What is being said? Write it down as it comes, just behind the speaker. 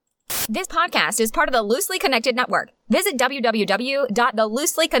This podcast is part of the Loosely Connected Network. Visit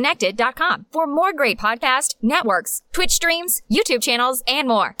www.thelooselyconnected.com for more great podcast networks, Twitch streams, YouTube channels, and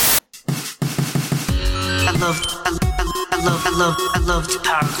more. I love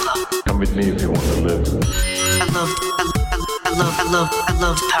Power Club. Come with me if you want to live. I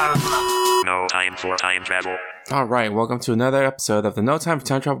love Power Club. No time for time travel. All right, welcome to another episode of the No Time for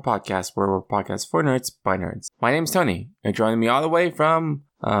Time Travel podcast, where we're a podcast for nerds by nerds. My name's Tony. You're joining me all the way from,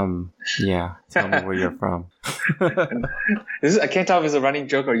 tell me where you're from. I can't tell if it's a running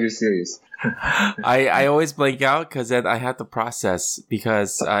joke or you're serious. I always blank out because then I have to process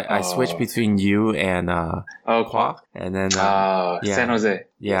because I switch between you and Quack, and then San Jose.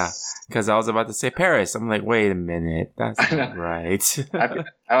 Yeah, because I was about to say Paris. I'm like, wait a minute, that's not right.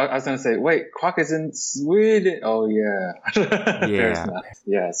 I was gonna say, wait, Quack is in Sweden. Oh yeah,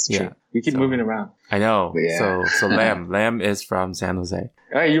 yeah, it's true. Yeah. We keep moving around. I know. Yeah. So Lamb is from San Jose.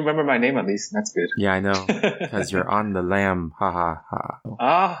 Hey, you remember my name at least. That's good. Yeah, I know. Because you're on the Lamb. Ha ha ha.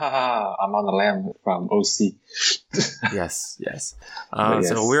 I'm on the Lamb from OC. Yes. Yes.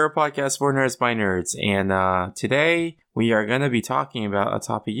 So we're a podcast for nerds by nerds, and today we are going to be talking about a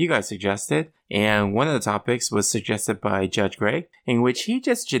topic you guys suggested, and one of the topics was suggested by Judge Greg, in which he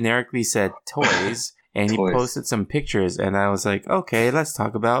just generically said toys. And he posted some pictures, and I was like, okay, let's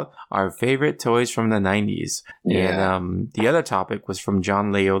talk about our favorite toys from the 90s. Yeah. And the other topic was from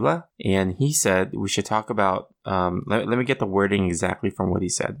John Layola, and he said we should talk about, let me get the wording exactly from what he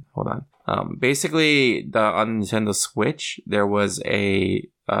said. Hold on. Basically, on Nintendo Switch, there was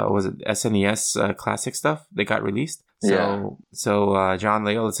was it SNES classic stuff that got released? So John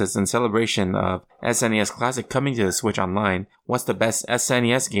Layola says, in celebration of SNES Classic coming to the Switch Online, what's the best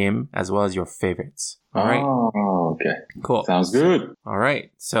SNES game as well as your favorites? All right. Oh, okay. Cool. Sounds good. All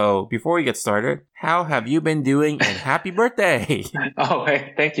right. So before we get started, how have you been doing? And happy birthday! Oh,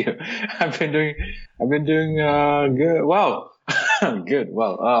 hey, thank you. I've been doing good. Well, good.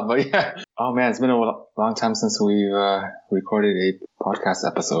 Well, but yeah. Oh man, it's been a long time since we recorded a podcast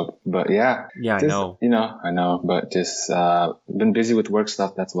episode. But yeah. Yeah, I know. I know. But just been busy with work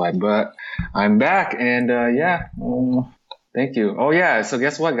stuff. That's why. But I'm back, and thank you. Oh yeah, so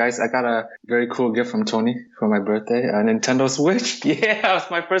guess what, guys? I got a very cool gift from Tony for my birthday, a Nintendo Switch. Yeah, it was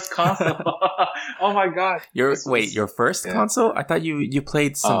my first console. Oh my god. Your first console? I thought you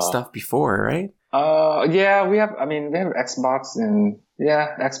played some stuff before, right? Yeah, we have Xbox and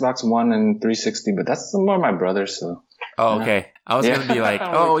Xbox One and 360, but that's more my brother's, so. Oh, okay. I was going to be like,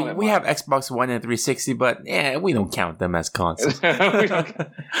 we have Xbox One and 360, but we don't count them as consoles.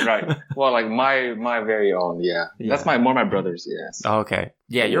 Right. Well, like my very own, yeah. That's more my brother's, yes. Oh, okay.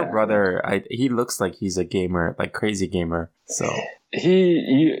 Yeah, your brother, he looks like he's a gamer, like crazy gamer, so.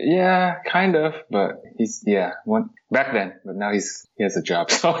 He kind of, but he's, back then, but now he has a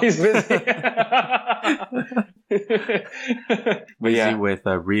job, so he's busy. Busy with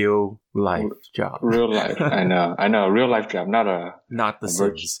a real life job. Real life, I know, real life job, not the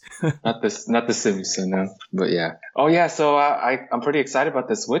Sims. not the Sims, I know, but yeah. Oh yeah, so I'm pretty excited about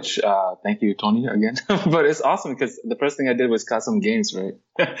the Switch. Thank you, Tony, again. But it's awesome because the first thing I did was got some games, right?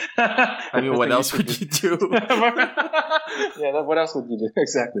 I mean, what else would you do? Yeah, what else would you do?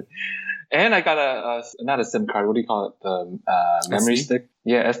 Exactly. And I got not a SIM card. What do you call it? The memory stick.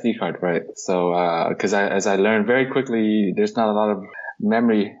 Yeah, SD card, right? So, because as I learned very quickly, there's not a lot of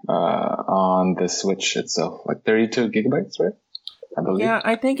memory on the Switch itself, like 32 gigabytes, right? I believe. Yeah,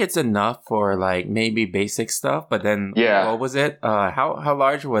 I think it's enough for like maybe basic stuff. But then, what was it? How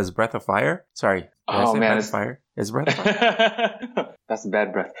large was Breath of Fire? Sorry. Oh man, Breath of Fire? Is Breath of Fire? That's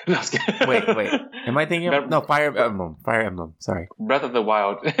bad breath. No, wait. Am I thinking of... No, Fire Emblem. Fire Emblem. Sorry. Breath of the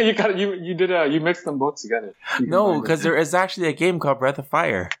Wild. You mixed them both together. No, because there is actually a game called Breath of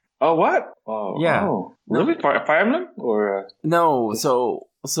Fire. Oh, what? Oh, yeah. Oh, really? Fire Emblem or? No. So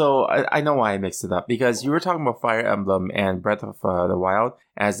I know why I mixed it up, because you were talking about Fire Emblem and Breath of the Wild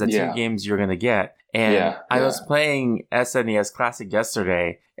as the two games you're gonna get. And I was playing SNES Classic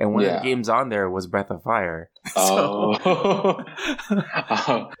yesterday, and one of the games on there was Breath of Fire. Oh,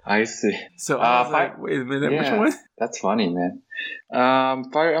 I see. So I was like, wait a minute, which one? That's funny, man.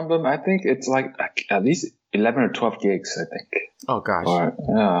 Fire Emblem, I think it's like at least 11 or 12 gigs, I think. Oh gosh.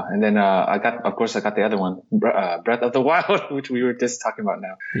 And then I got the other one, Breath of the Wild, which we were just talking about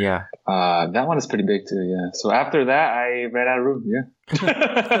now. Yeah. That one is pretty big too. Yeah. So after that, I ran out of room. Yeah.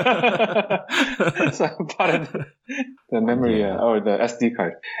 So I bought the memory or the SD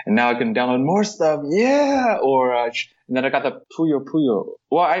card, and now I can download more stuff. Yeah. And then I got the Puyo Puyo.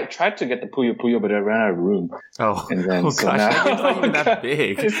 Well, I tried to get the Puyo Puyo, but I ran out of room. Oh, and then, gosh, it's not even that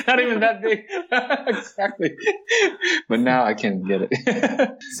big. It's not even that big. Exactly. But now I can even get it.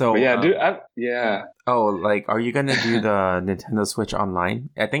 So But yeah, dude. Yeah. Oh, like, are you gonna do the Nintendo Switch online?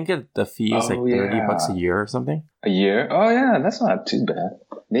 I think the fee is like $30 a year or something. A year? Oh yeah, that's not too bad.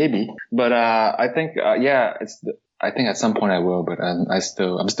 Maybe, but I think I think at some point I will, but I'm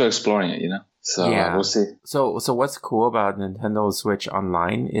still exploring it, you know. So we'll see. So what's cool about Nintendo Switch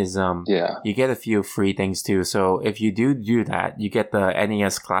Online is you get a few free things too. So if you do that, you get the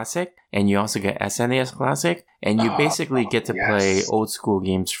NES Classic and you also get SNES Classic, and you basically get to play old school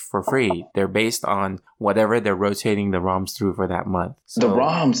games for free. They're based on whatever they're rotating the ROMs through for that month. So, the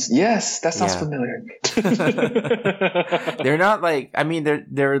ROMs, yes, that sounds familiar. They're not like, I mean,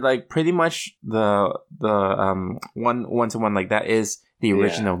 they're like pretty much the one-to-one like that is the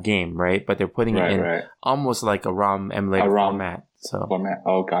original game, right? But they're putting it in almost like a ROM emulator format. Format.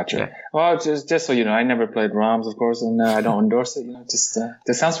 Oh, gotcha. Yeah. Well, just so you know, I never played ROMs, of course, and I don't endorse it. You know, just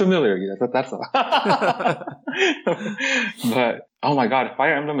sounds familiar. You know, that's all. But oh my God,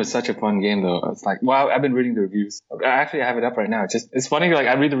 Fire Emblem is such a fun game, though. It's like, wow, I've been reading the reviews. Actually, I have it up right now. It's funny. Like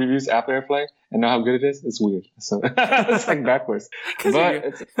I read the reviews after I play and know how good it is. It's weird. So it's like backwards.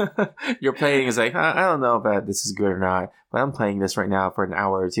 But you're playing is like, I don't know if this is good or not. But I'm playing this right now for an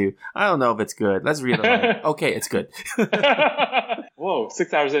hour or two. I don't know if it's good. Let's read it. Okay, it's good. Whoa,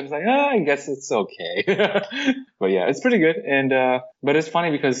 6 hours in, it's like, I guess it's okay. But yeah, it's pretty good. And but it's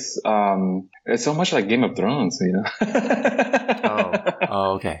funny because it's so much like Game of Thrones, you know.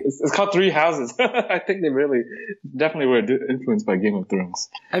 Oh, okay. It's called Three Houses. I think they definitely were influenced by Game of Thrones.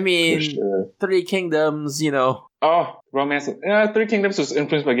 I mean, Three Kingdoms, you know. Oh, Romance. Three Kingdoms was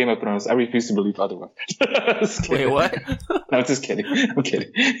influenced by Game of Thrones. I refuse to believe otherwise. Wait, what? No, just kidding. I'm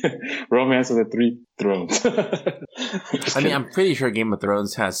kidding. Romance of the Three Thrones. I mean, I'm pretty sure Game of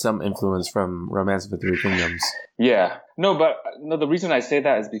Thrones has some influence from Romance of the Three Kingdoms. Yeah. No, the reason I say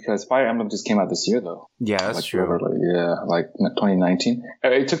that is because Fire Emblem just came out this year, though. Yeah, that's true. Like 2019.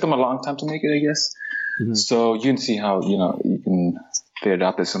 It took them a long time to make it, I guess. Mm-hmm. So you can see how, you know, they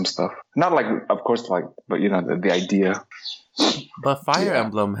adopted some stuff. Not like, of course, but you know, the idea. But Fire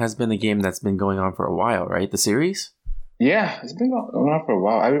Emblem has been a game that's been going on for a while, right? The series? Yeah, it's been going on for a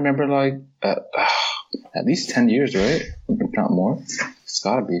while. I remember like at least 10 years, right? If not more. It's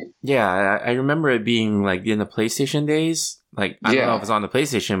gotta be. Yeah, I remember it being like in the PlayStation days. Like, I don't know if it's on the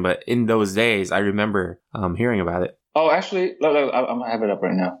PlayStation, but in those days, I remember hearing about it. Oh, actually, look, I'm gonna have it up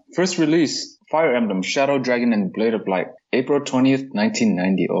right now. First release, Fire Emblem, Shadow Dragon and Blade of Light, April 20th,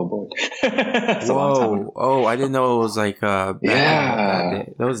 1990. Oh boy. Whoa. Oh, I didn't know it was like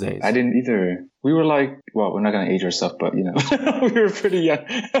those days. I didn't either. We were like, well, we're not gonna age ourselves, but you know, we were pretty young.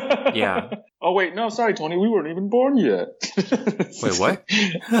 Yeah. Oh wait, no, sorry, Tony, we weren't even born yet. Wait, what?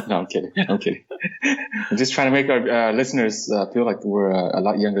 No, I'm kidding. I'm just trying to make our listeners feel like we're a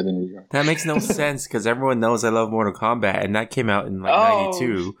lot younger than we are. That makes no sense because everyone knows I love Mortal Kombat, and that came out in like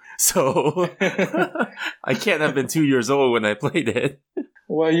 92. So I can't have been 2 years old when I played it.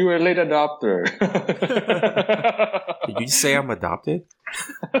 Well, you were a late adopter. Did you say I'm adopted?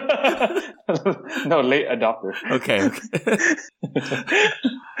 No, late adopter. Okay.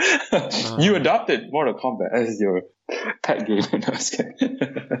 You adopted Mortal Kombat as your pet game.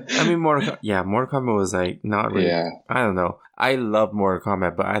 I mean, Mortal Kombat was like not really. Yeah. I don't know. I love Mortal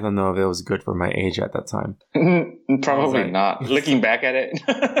Kombat, but I don't know if it was good for my age at that time. Probably not. Looking back at it.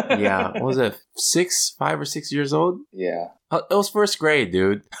 Yeah. What was it 5 or 6 years old? Yeah. It was first grade,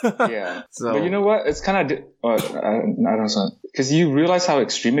 dude. Yeah. So, but you know what? It's kind of, I don't know, because you realize how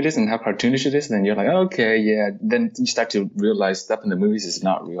extreme it is and how cartoonish it is, and then you're like, okay, yeah. Then you start to realize stuff in the movies is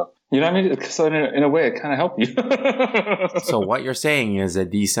not real. You know what I mean? So in a way, it kind of helped you. So what you're saying is it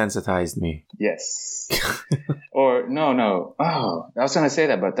desensitized me. Yes. Or no. Oh, I was going to say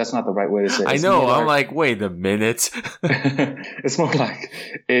that, but that's not the right way to say it. I know. I'm like, wait a minute. It's more like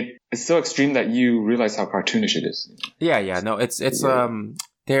it's so extreme that you realize how cartoonish it is. Yeah. No, it's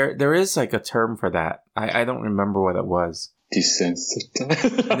there is like a term for that. I don't remember what it was.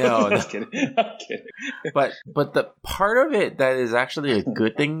 Desensitized. No. I'm kidding. But the part of it that is actually a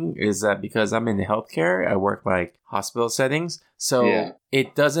good thing is that because I'm in healthcare, I work like hospital settings, so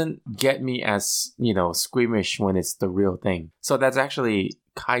it doesn't get me as, you know, squeamish when it's the real thing. So that's actually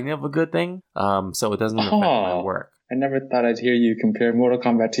kind of a good thing. So it doesn't affect my work. I never thought I'd hear you compare Mortal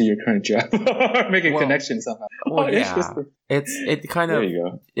Kombat to your current job. Make a connection somehow. Well, yeah.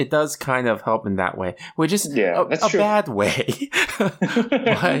 It does kind of help in that way, which is a bad way. But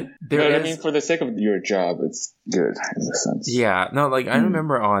I mean, for the sake of your job, it's good in a sense. Yeah. No, like I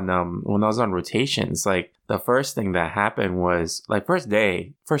remember on when I was on rotations, like the first thing that happened was like first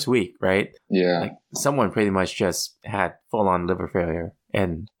week, right? Yeah. Like someone pretty much just had full on liver failure.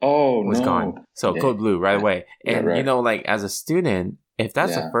 and Oh, was no. gone. So Yeah. Code Blue right away. Yeah, And right. like as a student, if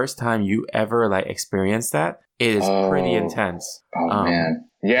that's the Yeah. first time you ever like experienced that, it is pretty Oh. intense. Oh, man.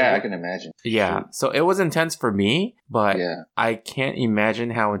 Yeah, I can imagine. Yeah. So it was intense for me, but Yeah. I can't imagine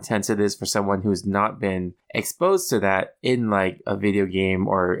how intense it is for someone who's not been exposed to that in like a video game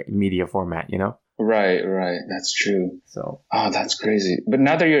or media format, Right. That's true. So, Oh, that's crazy. But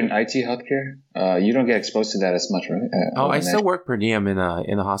now that you're in IT healthcare, you don't get exposed to that as much, right? I still work per diem in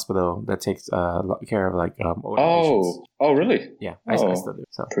a hospital that takes care of like older patients. Oh, really? Yeah, I Oh. still do.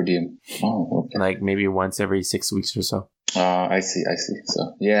 So, Per diem. Oh, okay. like maybe once every 6 weeks or so. I see.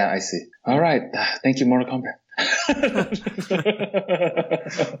 So, yeah, I see. All right. Thank you, Mortal Kombat.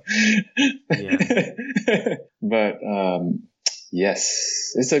 But,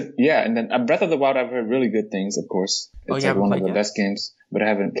 yes. And then Breath of the Wild, I've heard really good things, of course. Oh, It's you like haven't one of played the yet? best games, but I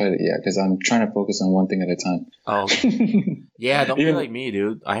haven't played it yet because I'm trying to focus on one thing at a time. Oh, yeah. Don't be Even- like me,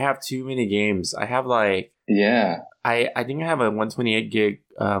 dude. I have too many games. I have like Yeah. I think I have a 128 gig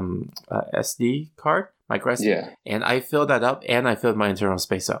SD card, micro SD, Yeah. and I filled that up, and I filled my internal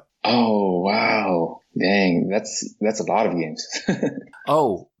space up. Oh, wow. Dang. That's a lot of games.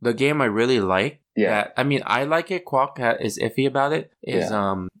 Oh, the game I really like. Yeah. That, I mean, I like it. Quack is iffy about it.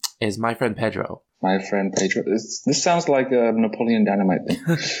 Is My Friend Pedro. My friend Pedro. This sounds like a Napoleon Dynamite thing.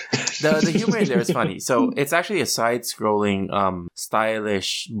 The humor in there is funny. So it's actually a side-scrolling,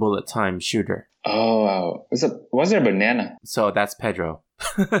 stylish bullet time shooter. Oh, wow. Was there a banana? So that's Pedro.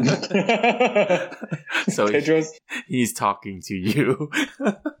 So Pedro's. he's talking to you.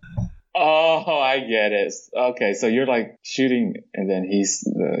 Oh, I get it. Okay, so you're like shooting, and then he's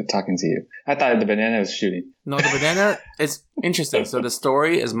talking to you. I thought the banana was shooting. No, the banana is interesting. So the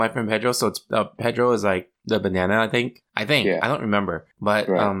story is My Friend Pedro. So it's Pedro is like the banana. I think. Yeah. I don't remember, but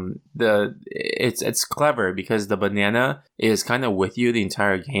Right. it's clever because the banana is kind of with you the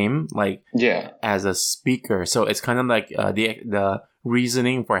entire game, like Yeah. as a speaker. So it's kind of like the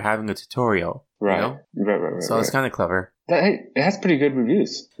reasoning for having a tutorial. Right. You know? Right. So it's kind of clever. It has pretty good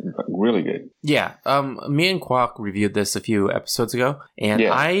reviews. Really good. Yeah. Me and Quack reviewed this a few episodes ago, and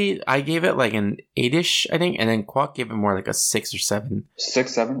Yeah. I gave it like an 8-ish, I think, and then Quack gave it more like a 6 or 7.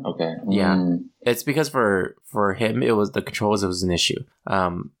 6, 7. Okay. Yeah. Mm. It's because for him, it was the controls. It was an issue.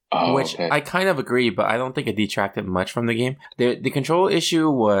 Oh, Which okay. I kind of agree, but I don't think it detracted much from the game. The control issue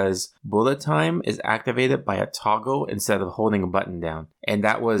was bullet time is activated by a toggle instead of holding a button down, and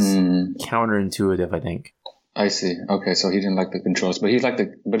that was counterintuitive, I think. I see. Okay, so he didn't like the controls, but he liked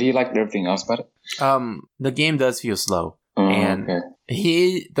everything else about it. The game does feel slow. Oh, And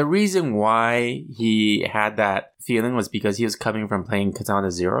okay. the reason why he had that feeling was because he was coming from playing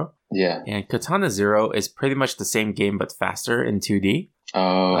Katana Zero. Yeah. And Katana Zero is pretty much the same game but faster in 2D.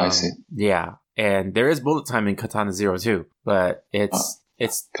 Oh, I see. Yeah. And there is bullet time in Katana Zero too, but it's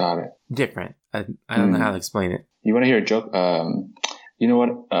Got it. different. I don't know how to explain it. You want to hear a joke? You know what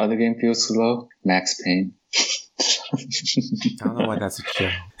other game feels slow? Max Payne. I don't know why that's a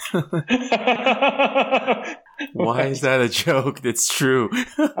joke. Why is that a joke? That's true.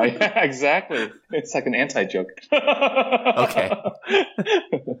 Exactly. It's like an anti-joke. Okay.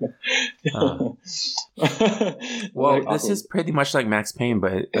 Well, Like, this awkward. is pretty much like Max Payne,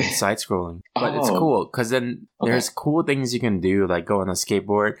 but it's side-scrolling. But it's Oh. cool because then there's cool things you can do, like go on a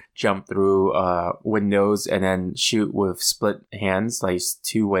skateboard, jump through windows, and then shoot with split hands, like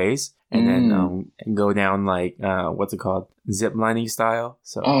 2 ways, and then go down like what's it called, zip lining style.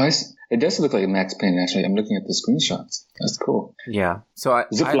 So Oh, I see. It does look like Max Payne, actually. I'm looking at the screenshots. That's cool. yeah, so I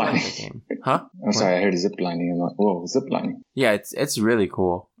Zip like lining. the game, huh? I'm sorry, I heard zip lining. I'm like, whoa, zip lining. Yeah, it's really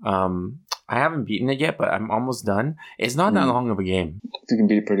cool. I haven't beaten it yet, but I'm almost done. It's not that long of a game. You can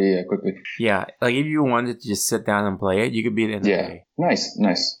beat it pretty quickly. Yeah, like if you wanted to just sit down and play it, you could beat it in a Yeah. day. Nice.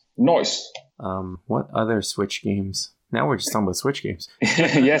 What other Switch games? Now we're just talking about Switch games.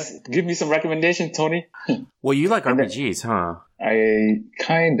 Yes. Give me some recommendation, Tony. Well, you like And then- RPGs, huh? I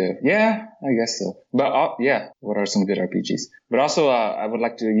kind of. Yeah, I guess so. But yeah, what are some good RPGs? But also, I would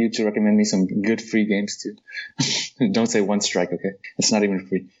like you to recommend me some good free games too. Don't say One Strike, okay? It's not even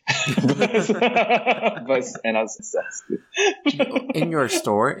free. but and I was In your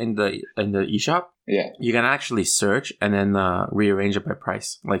store, in the eShop, yeah, you can actually search and then rearrange it by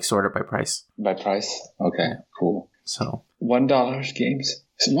price, like sort it by price. by price. Okay, cool. So $1 games.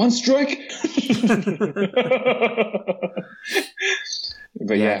 One Strike.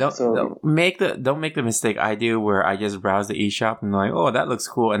 But yeah, don't make the mistake I do where I just browse the eShop and I'm like, oh, that looks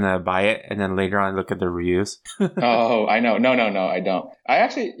cool, and then I buy it, and then later on I look at the reviews. Oh, I know. No, I don't. I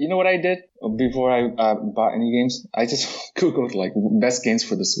actually, you know what I did before I bought any games? I just Googled like best games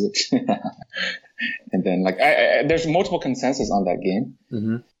for the Switch. And then like there's multiple consensus on that game.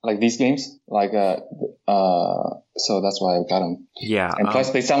 Mm-hmm. Like these games, like so that's why I got them. Yeah, and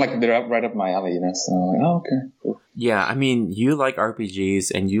plus they sound like they're right up my alley, you know. So I'm like, oh, okay, cool. Yeah, I mean, you like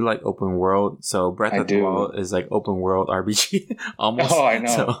RPGs and you like open world, so Breath of the Wild is like open world RPG almost. Oh, I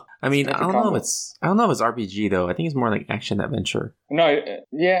know. So, I mean, I don't know if it's RPG though. I think it's more like action adventure. No,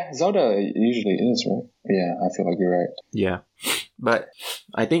 yeah, Zelda usually is, right? Yeah, I feel like you're right. Yeah, but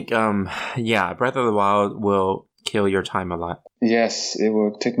I think Breath of the Wild will kill your time a lot. Yes, it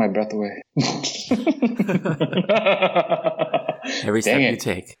will take my breath away. Every step you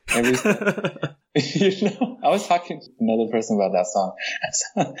take. Every step. You know, I was talking to another person about that song.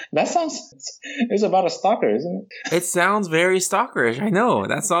 That sounds, it's about a stalker, isn't it? It sounds very stalkerish. I know.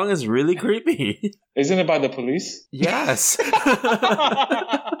 That song is really creepy. Isn't it by the Police? Yes.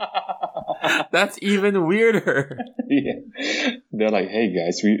 That's even weirder. Yeah. They're like, hey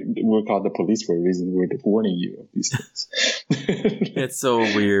guys, we're called the police for a reason. We're warning you of these things. It's so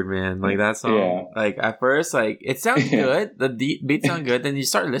weird, man. Like that song, like at first, like it sounds good. The beat sound good. Then you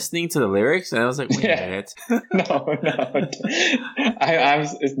start listening to the lyrics, and I was like, wait a minute. No.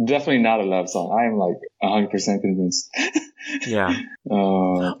 It's definitely not a love song. I am like 100% convinced. Yeah.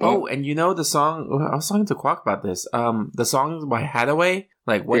 And you know the song? I was talking to Quack about this. The song by Hathaway,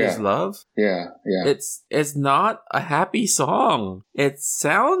 like "What Is Love?" Yeah. It's not a happy song. It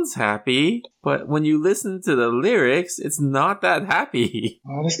sounds happy, but when you listen to the lyrics, it's not that happy.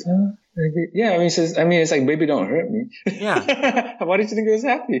 Oh, that's kind of yeah. I mean, it's like "Baby, Don't Hurt Me." Yeah. Why did you think it was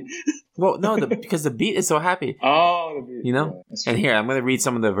happy? Well, no, because the beat is so happy. Oh, the beat. You know? Yeah, and here, I'm going to read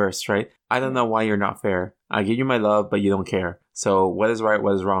some of the verse, right? I don't know why you're not fair. I give you my love, but you don't care. So what is right,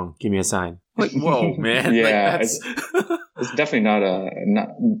 what is wrong? Give me a sign. Like, whoa, man. Yeah, like, it's definitely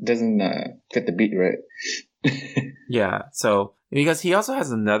doesn't fit the beat right. Yeah, so because he also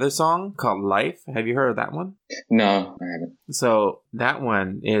has another song called Life. Have you heard of that one? No, I haven't. So that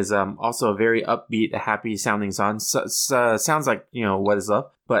one is also a very upbeat, happy sounding song. Sounds like, you know, What Is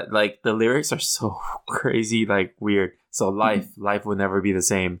Love? But like the lyrics are so crazy, like weird. So life will never be the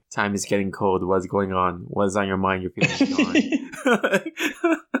same. Time is getting cold. What's going on? What is on your mind? Your feelings gone.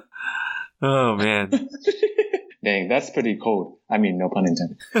 Oh man. Dang, that's pretty cold. I mean, no pun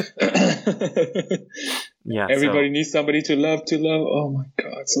intended. Yeah. Everybody needs somebody to love. Oh my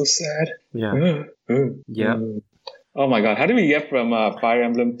god, so sad. Yeah. Yeah. Oh my god, how did we get from Fire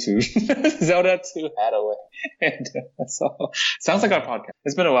Emblem to Zelda to Hathaway? And so sounds like our podcast.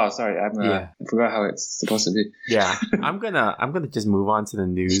 It's been a while. Sorry, I forgot how it's supposed to be. Yeah, I'm gonna just move on to the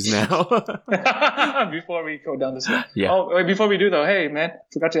news now. Before we go down this way. Yeah. Oh, wait, before we do though, hey man,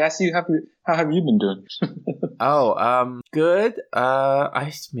 forgot to ask you how have you been doing? Good.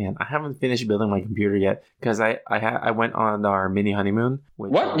 I haven't finished building my computer yet because I went on our mini honeymoon.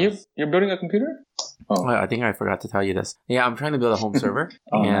 What? You're building a computer? Oh. I think I forgot to tell you this. Yeah, I'm trying to build a home server,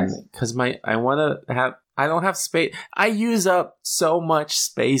 and because I don't have space. I use up so much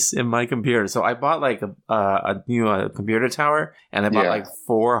space in my computer. So I bought like a new computer tower, and I bought like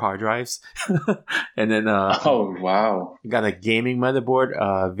 4 hard drives, and then oh wow, got a gaming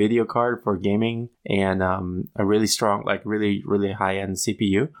motherboard, video card for gaming, and a really strong, like really really high end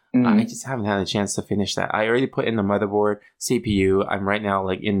CPU. Mm-hmm. I just haven't had a chance to finish that. I already put in the motherboard, CPU. I'm right now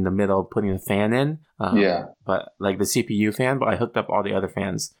like in the middle of putting the fan in. But like the CPU fan, but I hooked up all the other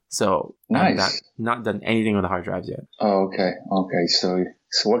fans. So nice. I've not done anything with the hard drives yet. Oh, okay. So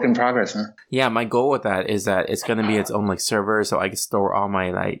it's work in progress, huh? Yeah, my goal with that is that it's going to be its own like server, so I can store all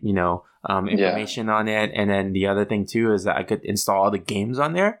my like, you know, information on it. And then the other thing too is that I could install all the games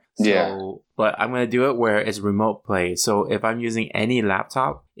on there. So, but I'm going to do it where it's remote play. So if I'm using any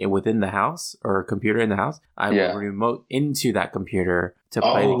laptop within the house or computer in the house, I will remote into that computer to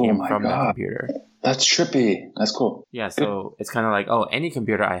play the game from that computer. That's trippy. That's cool. Yeah, so it's kind of like, any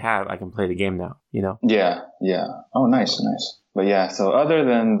computer I have, I can play the game now, you know? Yeah. Oh, nice. But yeah, so other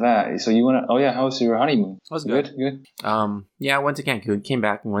than that, so you want to, how was your honeymoon? It was good. Good. Yeah, I went to Cancun, came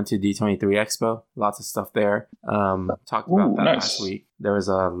back and went to D23 Expo. Lots of stuff there. Talked about that last week. There was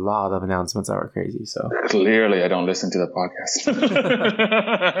a lot of announcements that were crazy, so. Clearly, I don't listen to the podcast.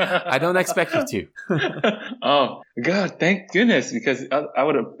 I don't expect you to. Oh, God, thank goodness, because I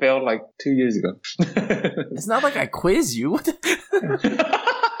would have failed like 2 years ago. It's not like I quiz you.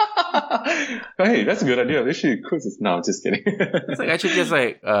 Hey, that's a good idea. They should quiz us. No, just kidding. It's like I should just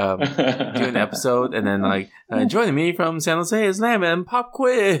like do an episode and then like joining me from San Jose is Lam and Pop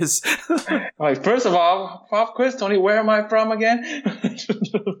Quiz. Like, first of all, Pop Quiz, Tony, where am I from again?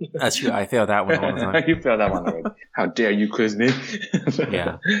 That's true. I failed that one all the time. You failed that one already. How dare you quiz me?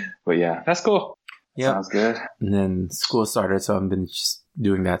 Yeah. But yeah, that's cool. Yeah. Sounds good. And then school started, so I've been just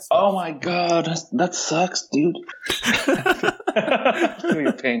doing that stuff. Oh my god, that sucks, dude. Feel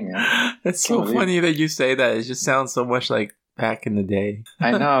your pain, man. It's so funny that you say that. It just sounds so much like back in the day.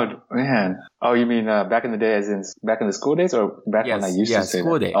 I know, man. Oh, you mean back in the day, as in back in the school days, or back when I used to say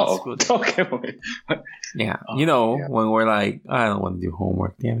school that? days. Oh, School days. okay. Wait. Yeah, Oh, yeah. when we're like, I don't want to do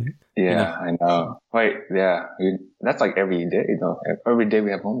homework, damn it. Yeah, I know. Wait, yeah. That's like every day, Every day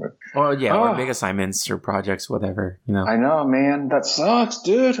we have homework. Or or Oh. big assignments or projects, whatever, I know, man. That sucks,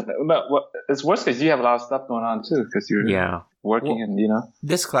 dude. But it's worse because you have a lot of stuff going on too, because you're Yeah. working Well, and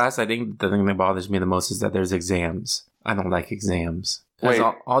This class, I think the thing that bothers me the most is that there's exams. I don't like exams. Because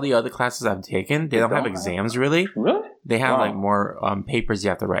Wait. all the other classes I've taken, they don't have exams really. Really? They have Wow. like more papers you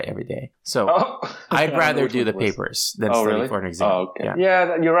have to write every day. So Oh. I'd rather do the Which one was- papers than Oh, study really? for an exam. Oh, okay. Yeah.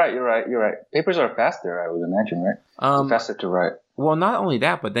 Yeah, you're right. Papers are faster, I would imagine, right? Faster to write. Well, not only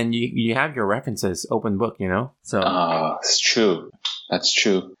that, but then you have your references open book, So It's true. That's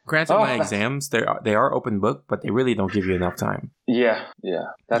true. granted, Oh, my exams they are open book, but they really don't give you enough time. Yeah.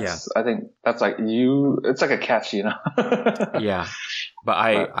 I think that's like it's like a catch, Yeah, but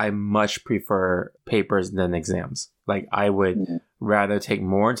I much prefer papers than exams. Like I would rather take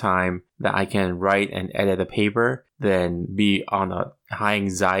more time that I can write and edit a paper than be on a high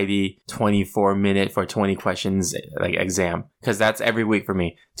anxiety 24-minute for 20 questions like exam, because that's every week for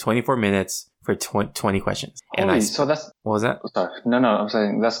me. 24 minutes for 20 questions. So that's What was that? sorry. No, I'm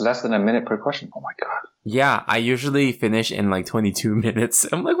saying that's less than a minute per question. Oh my god. Yeah, I usually finish in like 22 minutes.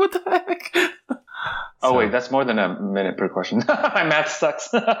 I'm like, what the heck? Oh wait, that's more than a minute per question. My math sucks.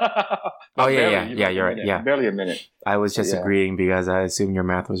 Oh, yeah, you're right. Yeah. Barely a minute. I was just Yeah. agreeing because I assumed your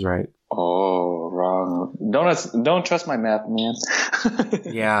math was right. Oh, wrong. Don't trust my math, man.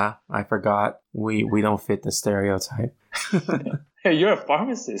 Yeah, I forgot. We don't fit the stereotype. Hey, you're a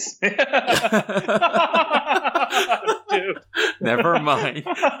pharmacist. Dude. Never mind.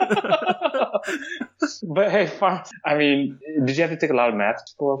 But hey, did you have to take a lot of math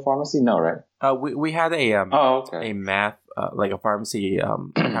for pharmacy? No, right? We had a Okay. math like a pharmacy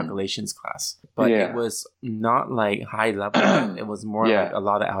calculations class, but Yeah. it was not like high level. It was more Yeah. like a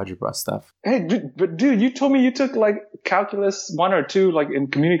lot of algebra stuff. Hey, dude, you told me you took like calculus 1 or 2 like in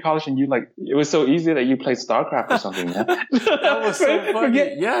community college, and it was so easy that you played StarCraft or something, man. That was so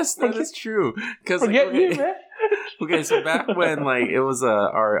funny. Yes, that is true. Forget you, man. Okay, so back when like it was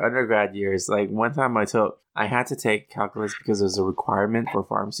our undergrad years, like one time I had to take calculus because it was a requirement for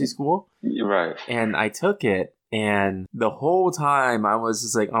pharmacy school, Right. and I took it. And the whole time I was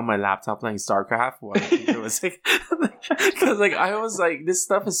just like on my laptop playing StarCraft while the teacher was like, because like I was like, this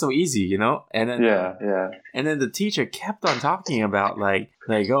stuff is so easy, And then Yeah. and then the teacher kept on talking about like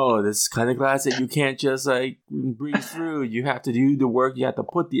oh, this kind of class that you can't just like breeze through. You have to do the work. You have to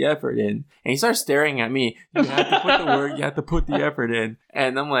put the effort in. And he starts staring at me. You have to put the work. You have to put the effort in.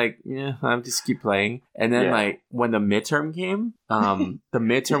 And I'm like, yeah, I'll just keep playing. And then like when the midterm came, the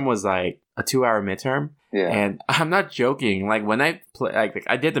midterm was like a 2-hour midterm. Yeah. And I'm not joking. Like when I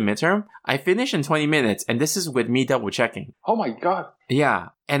I did the midterm, I finished in 20 minutes, and this is with me double checking. Oh my god. Yeah,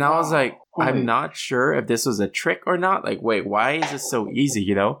 and I was like, Holy. I'm not sure if this was a trick or not. Like, wait, why is this so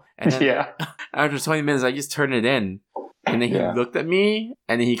easy? And then Yeah. after 20 minutes, I just turned it in, and then he Yeah. looked at me,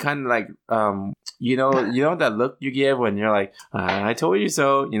 and he kind of like, you know that look you give when you're like, I told you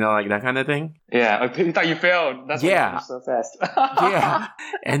so, like that kind of thing. Yeah. He thought you failed. That's why you Yeah. finished so fast. Yeah,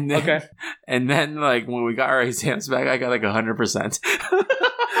 and then Okay. and then like when we got our exams back, I got like 100%.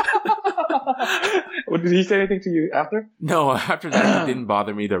 Well, did he say anything to you after? No, after that, it didn't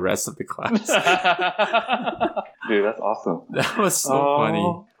bother me the rest of the class. Dude, that's awesome. That was so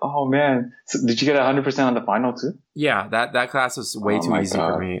funny. Oh man. So did you get 100% on the final too? Yeah, that class was way Oh too my easy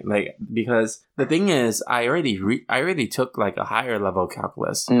God. for me. Like because the thing is, I already took like a higher level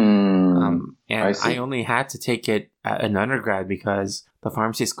calculus, and I see. I only had to take it at an undergrad because the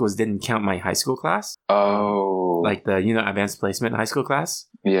pharmacy schools didn't count my high school class, Oh. like the advanced placement high school class.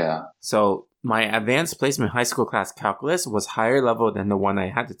 Yeah. So my advanced placement high school class calculus was higher level than the one I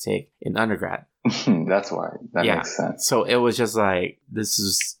had to take in undergrad. That's why. That makes sense. So it was just like, this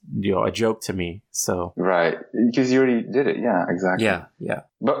is a joke to me. So Right. Because you already did it. Yeah, exactly. yeah.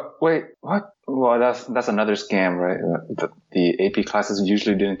 But wait, what? Well, that's another scam, right? The AP classes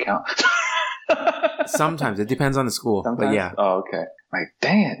usually didn't count. Sometimes it depends on the school, but yeah. Oh, okay. Like,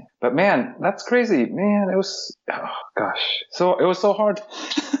 dang. But man, that's crazy. Man, it was, oh gosh. So, it was so hard.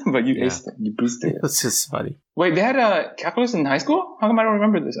 But you aced it. You boosted it. It was just funny. Wait, they had calculus in high school? How come I don't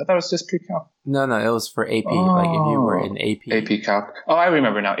remember this? I thought it was just pre-calc. No, it was for AP. Like if you were in AP. AP Calc. Oh, I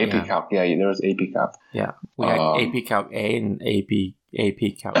remember now. AP Calc. Yeah, there was AP Calc. Yeah. We had AP Calc A and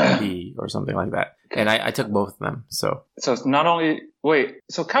AP Calc B or something like that. And I took both of them. So it's not only,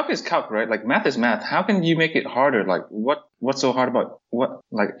 so calc is calc, right? Like math is math. How can you make it harder? Like what's so hard about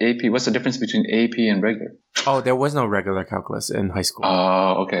AP? What's the difference between AP and regular? Oh, there was no regular calculus in high school.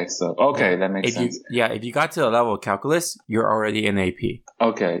 Oh, okay. So, that makes sense. If you got to the level of calculus, you're already in AP.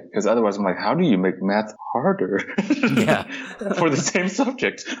 Okay. Because otherwise I'm like, how do you make math harder? Yeah. For the same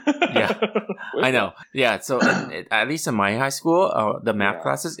subject. Yeah. I know. Yeah. So at least in my high school, the math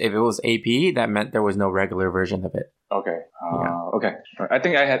classes, if it was AP, that meant there was no regular version of it. Okay. Okay. I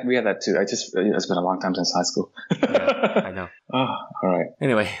think we had that too. It's been a long time since high school. Yeah, I know. All right.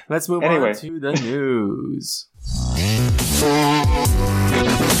 Anyway, let's move on to the news.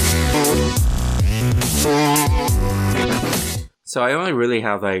 So I only really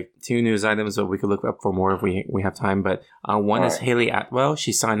have like 2 news items, but we could look up for more if we have time. But one is Haley Atwell.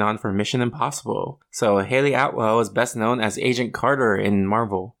 She signed on for Mission Impossible. So Haley Atwell is best known as Agent Carter in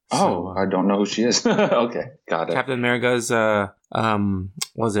Marvel. Oh, I don't know who she is. Okay, got it. Captain America's,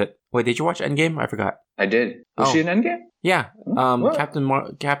 was it? Wait, did you watch Endgame? I forgot. I did. Was she in Endgame? Yeah.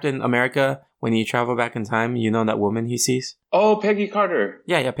 Captain America, when you travel back in time, you know that woman he sees? Oh, Peggy Carter.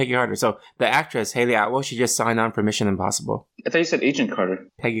 Yeah, Peggy Carter. So the actress, Haley Atwell, she just signed on for Mission Impossible. I thought you said Agent Carter.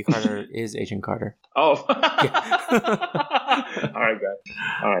 Peggy Carter is Agent Carter. Oh. All right, guys.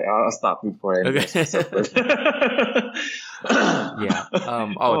 All right, I'll stop before I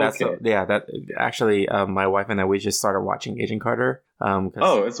Yeah. That actually, my wife and I, we just started watching Agent Carter.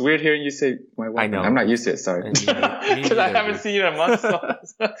 It's weird hearing you say my wife. I know. I'm not used to it, sorry. Because I haven't seen you in a month, so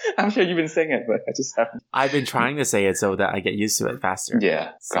I'm sure you've been saying it, but I just haven't. I've been trying to say it so that I get used to it faster.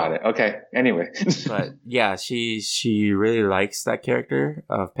 Yeah, got it. Okay, anyway. But yeah, she really likes that character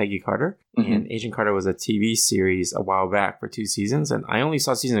of Peggy Carter. Mm-hmm. And Agent Carter was a TV series a while back for 2 seasons, and I only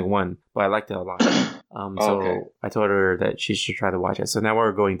saw season 1, but I liked it a lot. I told her that she should try to watch it. So now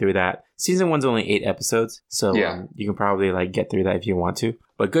we're going through that. Season 1's only 8 episodes, so you can probably get through that if you want to.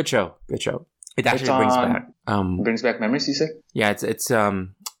 But good show. It actually brings back memories, you say? Yeah, it's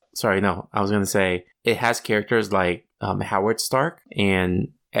sorry, no. I was going to say it has characters like Howard Stark and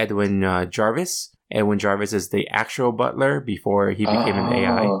Edwin Jarvis. Edwin Jarvis is the actual butler before he became an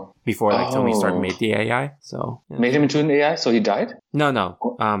AI. Before Tony Stark made the AI. So made him into an AI, so he died? No.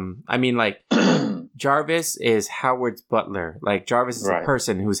 I mean Jarvis is Howard's butler. Like Jarvis is a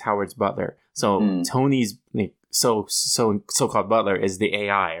person who's Howard's butler. So Tony's so-called butler is the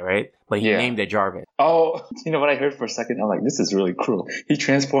AI, right? But he named it Jarvis. Oh, you know what I heard for a second? I'm like, this is really cruel. He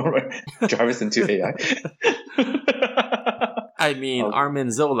transformed Jarvis into AI. I mean, Armin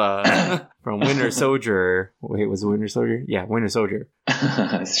Zola from Winter Soldier. Wait, was it Winter Soldier? Yeah, Winter Soldier.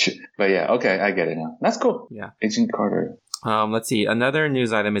 But yeah, okay, I get it now. That's cool. Yeah. Agent Carter. Let's see. Another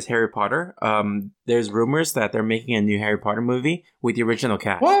news item is Harry Potter. There's rumors that they're making a new Harry Potter movie with the original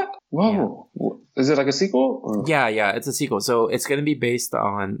cast. What? Whoa. Yeah. Is it like a sequel? Or? Yeah, it's a sequel. So it's going to be based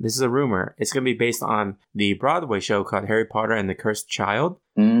on, this is a rumor, it's going to be based on the Broadway show called Harry Potter and the Cursed Child,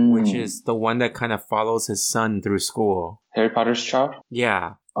 which is the one that kind of follows his son through school. Harry Potter's child?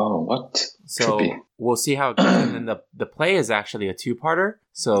 Yeah. Oh, what? So we'll see how it goes. And then the play is actually a 2-parter.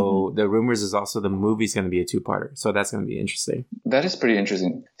 So the rumors is also the movie's going to be a 2-parter. So that's going to be interesting. That is pretty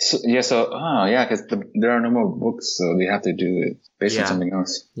interesting. So, because there are no more books, so they have to do it based on something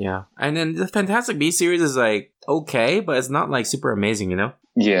else. Yeah. And then the Fantastic Beasts series is okay, but it's not super amazing, you know?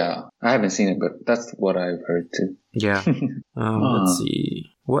 Yeah. I haven't seen it, but that's what I've heard too. Yeah. Let's see.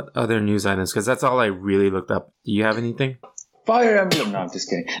 What other news items? Because that's all I really looked up. Do you have anything? Fire Emblem. No, I'm just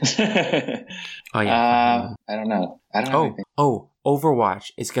kidding. Oh, yeah. I don't know. I don't know anything.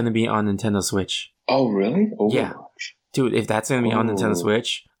 Overwatch is going to be on Nintendo Switch. Oh, really? Overwatch? Yeah. Dude, if that's going to be on Nintendo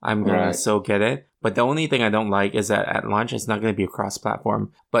Switch, I'm going to so get it. But the only thing I don't like is that at launch, it's not going to be a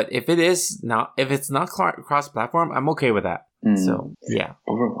cross-platform. But if it's not cross-platform, I'm okay with that. So, yeah.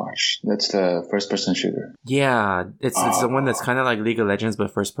 Overwatch. That's the first-person shooter. Yeah. It's the one that's kind of like League of Legends,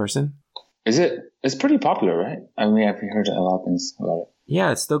 but first-person. Is it? It's pretty popular, right? I mean, I've heard a lot of things about it.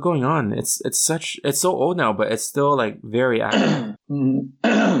 Yeah, it's still going on. It's so old now, but it's still very active.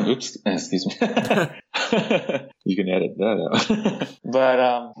 Oops, excuse me. You can edit that out. But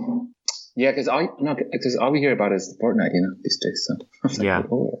yeah, because all we hear about is Fortnite, these days. So yeah.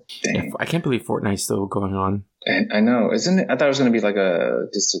 Dang. I can't believe Fortnite's still going on. And I know, isn't it? I thought it was going to be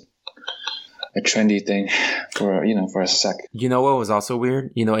a trendy thing for a sec. You know what was also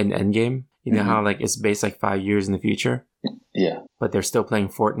weird? In Endgame, you know how like it's based like 5 years in the future, Yeah. but they're still playing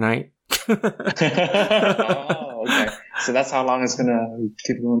Fortnite. Oh, okay. So that's how long it's gonna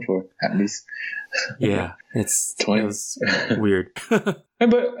keep going for, at least. Yeah, it was weird. But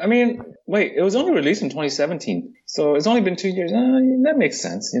I mean, wait, it was only released in 2017, so it's only been 2 years. That makes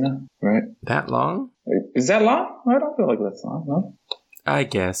sense, right? That long? Is that long? I don't feel like that's long. No. I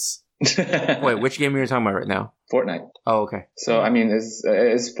guess. Wait, which game are you talking about right now? Fortnite. Oh, okay. So I mean,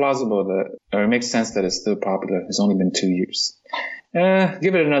 it's plausible or it makes sense that it's still popular. It's only been 2 years.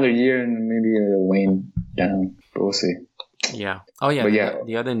 Give it another year and maybe it'll wane down. But we'll see. Yeah. Oh, yeah. But yeah.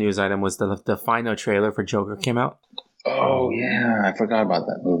 The other news item was the final trailer for Joker came out. Oh, yeah. I forgot about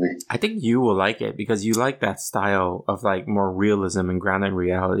that movie. I think you will like it because you like that style of like more realism and grounded in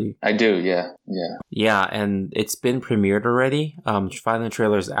reality. I do, yeah. Yeah. Yeah, and it's been premiered already. Final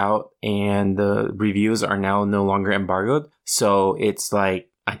trailer's out and the reviews are now no longer embargoed. So it's like,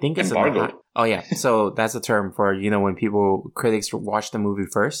 I think it's embargoed. Oh yeah, so that's a term for when critics watch the movie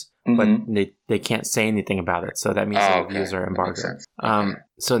first, but they can't say anything about it. So that means the reviews are embargoed.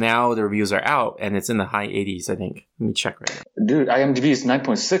 So now the reviews are out and it's in the high 80s, I think. Let me check right now. Dude, IMDb is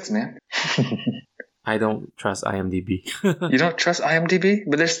 9.6, man. I don't trust IMDb. You don't trust IMDb?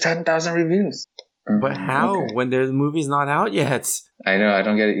 But there's 10,000 reviews. But how? Okay. When the movie's not out yet? I know, I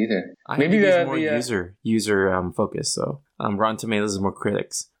don't get it either. Maybe there's more user focus. So Rotten Tomatoes is more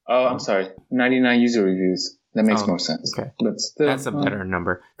critics. Oh, I'm sorry. 99 user reviews. That makes more sense. Okay. But still, that's a better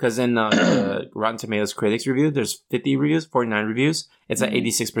number. Because in the Rotten Tomatoes critics review, there's 50 reviews, 49 reviews. It's at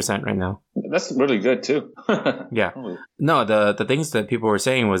 86% right now. That's really good, too. Yeah. No, the things that people were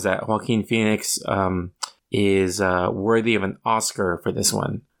saying was that Joaquin Phoenix is worthy of an Oscar for this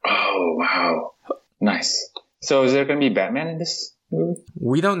one. Oh, wow. Nice. So is there going to be Batman in this movie?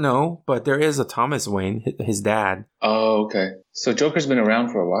 We don't know, but there is a Thomas Wayne, his dad. Oh, okay. So Joker's been around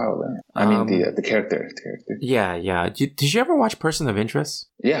for a while then. I mean, the character. Yeah. Did you ever watch Person of Interest?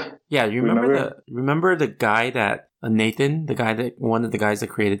 Yeah. Yeah, you remember the guy that, Nathan, one of the guys that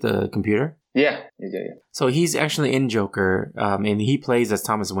created the computer? Yeah. So he's actually in Joker, and he plays as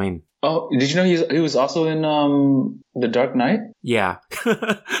Thomas Wayne. Oh, did you know he was also in The Dark Knight? Yeah.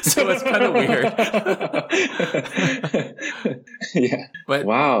 So it's kind of weird. Yeah. But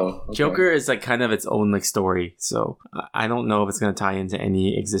wow. Okay. Joker is like kind of its own like story. So I don't know if it's going to tie into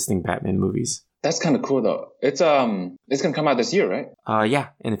any existing Batman movies. That's kind of cool though. It's going to come out this year, right? Yeah,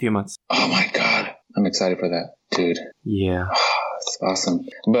 in a few months. Oh my God. I'm excited for that, dude. Yeah. It's awesome.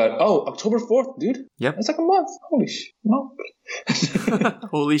 But, October 4th, dude. Yep. It's like a month. Holy smoke.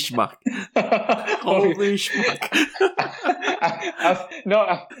 Holy schmuck. Holy schmuck.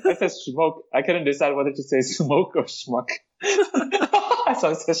 I said smoke. I couldn't decide whether to say smoke or schmuck. So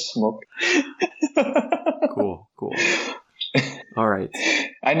I said smoke. Cool. All right.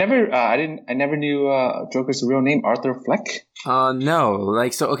 I never knew Joker's real name, Arthur Fleck. No.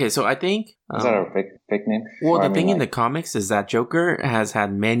 So I think is that a fake name? Well, the thing in the comics is that Joker has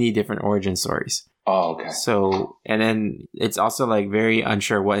had many different origin stories. Oh, okay. So, and then it's also like very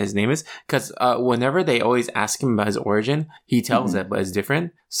unsure what his name is because whenever they always ask him about his origin, he tells it, but it's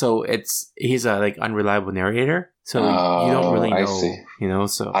different. So he's a like unreliable narrator. So you don't really know, I see.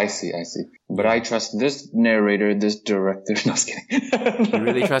 So I see. But I trust this narrator, this director. No, I was kidding. You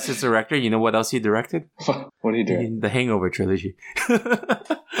really trust this director? You know what else he directed? What did he do? The Hangover trilogy.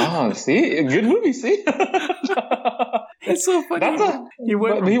 Oh, see? Good movie, see? It's so funny. He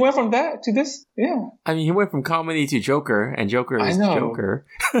went from that to this? Yeah. I mean, he went from comedy to Joker, and Joker is Joker.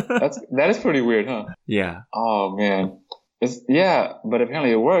 That is pretty weird, huh? Yeah. Oh, man. But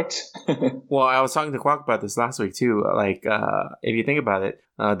apparently it worked. Well, I was talking to Quack about this last week, too. Like, if you think about it,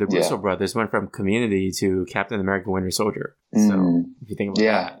 the Russo brothers went from Community to Captain America Winter Soldier. So, if you think about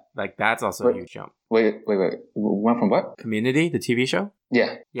that, like, that's also a huge jump. Wait. Went from what? Community, the TV show?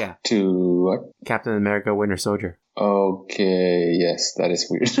 Yeah. Yeah. To what? Captain America Winter Soldier. Okay, yes, that is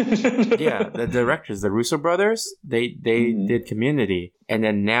weird. Yeah, the directors, the Russo brothers, they did Community, and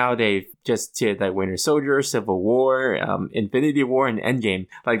then now they've just did like Winter Soldier, Civil War, Infinity War, and Endgame.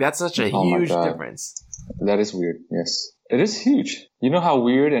 Like that's such a huge difference. That is weird. Yes, it is huge. You know how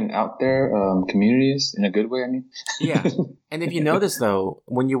weird and out there Community is in a good way. I mean, yeah. And if you notice though,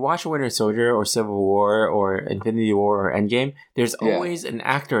 when you watch Winter Soldier or Civil War or Infinity War or Endgame, there's always an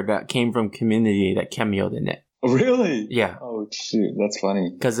actor that came from Community that cameoed in it. Really? Yeah. Oh shoot, that's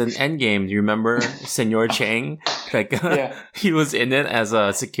funny. Because in Endgame, do you remember Senor Chang? Like, he was in it as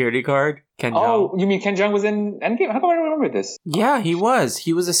a security guard. Ken Jeong. Oh, you mean Ken Jeong was in Endgame? How come I don't remember remember this. Yeah, he was.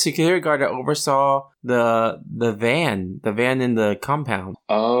 He was a security guard that oversaw the van in the compound.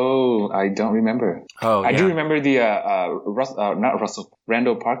 Oh, I don't remember. Oh, I do remember the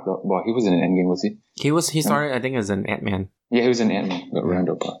Randall Park though. Well, he wasn't in Endgame, was he? He started, I think, as an Ant-Man. Yeah, he was in Ant-Man, but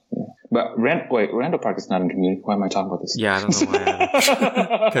Randall Park. Yeah. But Randall Park is not in Community. Why am I talking about this? Yeah, I don't know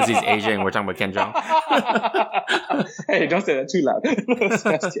why. Because he's Asian and we're talking about Ken Jeong. Hey, don't say that too loud.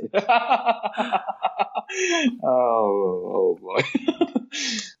 Oh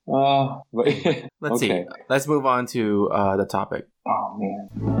boy. Let's see. Let's move on to the topic. Oh man.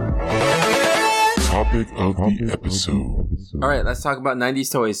 Topic of the episode. All right, let's talk about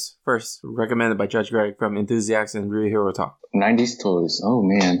 90s toys. First, recommended by Judge Greg from Enthusiasts and Real Hero Talk. 90s toys. Oh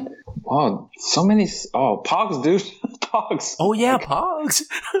man. Wow, so many. Oh, Pogs, dude. Pogs. Oh yeah, Pogs.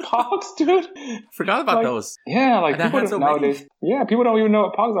 Pogs, dude. Forgot about those. Yeah, like And I people had so nowadays. many. Yeah, people don't even know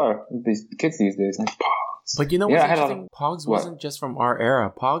what Pogs are. These kids these days, like Pogs. But you know Yeah, what's I had a- interesting? Pogs wasn't just from our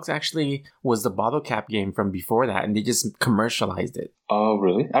era. Pogs actually was the bottle cap game from before that, and they just commercialized it. Oh,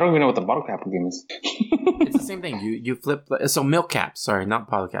 really? I don't even know what the bottle cap game is. It's the same thing. You flip. So milk caps. Sorry, not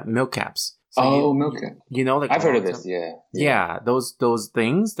bottle cap. Milk caps. So milk cap. You know, like I've heard of long this. time- Yeah. Yeah, those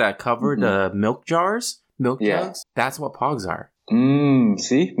things that cover the milk jars, milk Yeah. jugs. That's what Pogs are.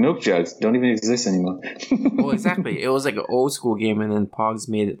 See, milk jugs don't even exist anymore. Well, exactly. It was like an old school game, and then Pogs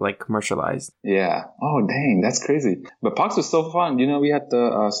made it like commercialized. Yeah. Oh, dang, that's crazy. But Pogs was so fun. You know, we had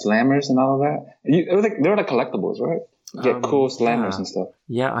the slammers and all of that. It was like, they were like collectibles, right? You get cool slammers yeah. and stuff.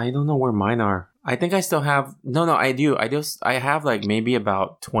 Yeah, I don't know where mine are. I think I still have. No, I do. I have like maybe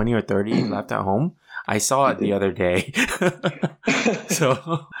about 20 or 30 left at home. I saw it the other day.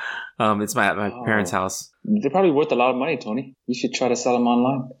 So, it's at my parents' house. They're probably worth a lot of money, Tony. You should try to sell them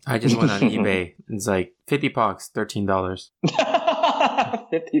online. I just went on eBay. It's like 50 Pogs, $13.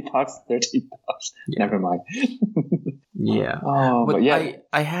 50 bucks, $13. Yeah. Never mind. Yeah. Oh, but yeah.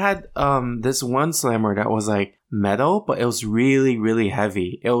 I had this one slammer that was like metal, but it was really, really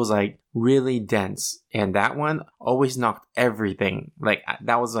heavy. It was like really dense. And that one always knocked everything. Like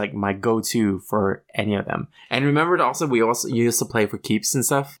that was like my go-to for any of them. And remember also we also used to play for keeps and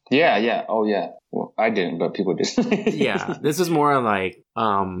stuff. Yeah. Oh, yeah. Well, I didn't, but people did. Yeah. This was more like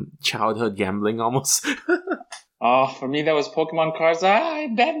childhood gambling almost. Oh, for me, that was Pokemon cards. I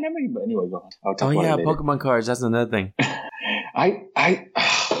have bad memory. But anyway, go on. I'll talk about it later. Pokemon cards. That's another thing.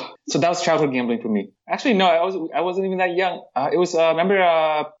 So that was childhood gambling for me. Actually, no, I wasn't even that young. It was, remember,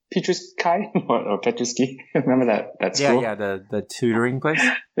 Petruski or Petruski? Remember that school? Yeah, the tutoring place.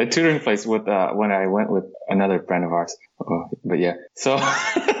 The tutoring place with, when I went with another friend of ours. But yeah, so,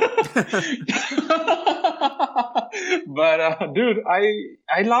 but, dude,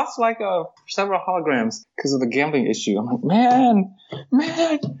 I lost like, several holograms because of the gambling issue. I'm like, man,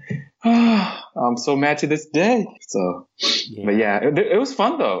 I'm so mad to this day. So, but yeah, it was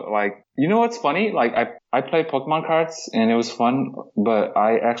fun though. Like, you know what's funny? Like, I played Pokemon cards and it was fun, but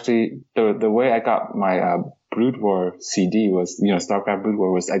I actually, the way I got my, Brood War CD was, you know, StarCraft Brood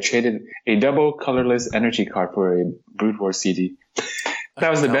War was, I traded a double colorless energy card for a Brood War CD. That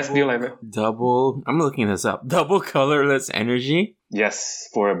was the best deal ever. I'm looking this up. Double colorless energy? Yes,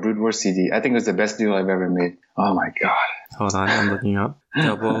 for a Brood War CD. I think it was the best deal I've ever made. Oh my god. Hold on, I'm looking up.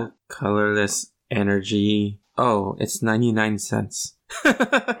 Double colorless energy. Oh, it's 99 cents.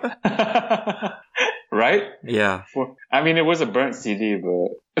 Right? Yeah. I mean, it was a burnt CD,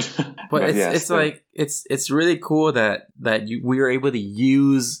 but But yeah, it's still. like it's really cool that we were able to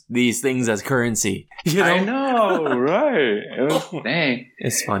use these things as currency. You know? I know, right? It was, dang.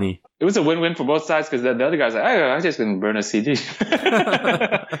 It's funny. It was a win-win for both sides because the other guy's like, I just didn't burn a CD.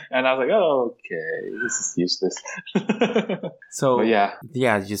 And I was like, oh, okay, this is useless. So But yeah.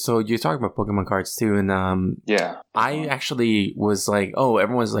 So you're talking about Pokemon cards too, and Yeah. I actually was like, oh,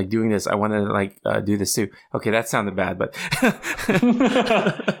 everyone's like doing this. I want to like do this too. Okay, that sounded bad, but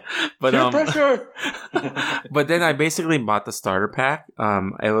Peer pressure. but then I basically bought the starter pack.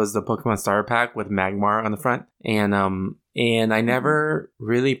 It was the Pokemon starter pack with Magmar on the front, and I never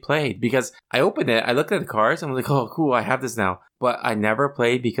really played because I opened it, I looked at the cards, and I was like, oh, cool, I have this now. But I never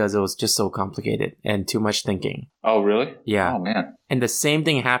played because it was just so complicated and too much thinking. Oh, really? Yeah. Oh, man. And the same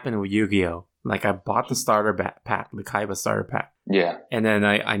thing happened with Yu-Gi-Oh! Like I bought the starter pack, the Kaiba starter pack. Yeah. And then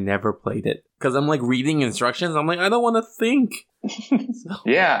I never played it because I'm like reading instructions. I'm like, I don't want to think.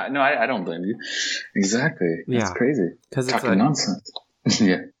 Yeah. No, I don't blame you. Exactly. That's Yeah. crazy. Because it's Talking like, nonsense.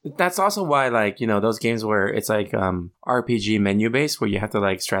 Yeah. that's also why, like, you know, those games where it's like RPG menu based where you have to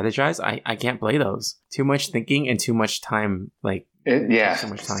like strategize. I can't play those. Too much thinking and too much time. Like, Yeah. so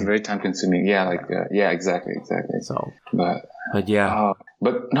much It's time. very time consuming. Yeah. Like, yeah, exactly. So But But yeah.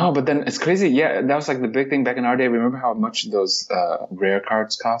 But then it's crazy. Yeah, that was like the big thing back in our day. Remember how much those rare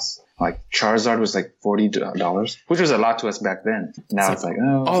cards cost? Like Charizard was like $40, which was a lot to us back then. Now it's like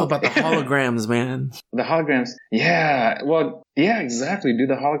all about the holograms, man. The holograms. Yeah. Well, yeah, exactly. Dude,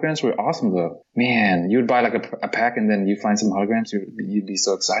 the holograms were awesome though. Man, you would buy like a pack and then you find some holograms. You'd be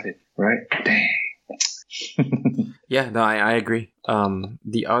so excited, right? Dang. Yeah, no, I agree.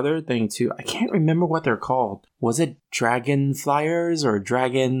 The other thing too, I can't remember what they're called. Was it Dragon Flyers or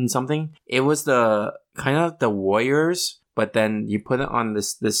Dragon something? It was the kind of the warriors, but then you put it on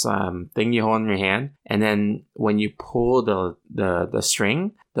this thing you hold in your hand, and then when you pull the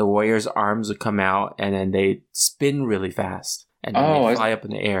string, the warrior's arms would come out, and then they spin really fast, and then they fly up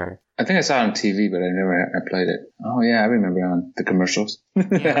in the air. I think I saw it on TV, but I played it. Oh yeah, I remember on the commercials.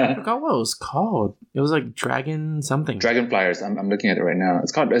 Yeah, I forgot what it was called. It was like Dragon something. Dragon Flyers. I'm looking at it right now.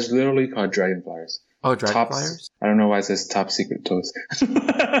 It's literally called Dragon Flyers. Oh, Dragon Flyers? I don't know why it says Top Secret Toys.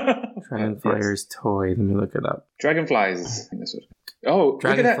 Dragon Flyers toy. Let me look it up. Dragonflies. Oh,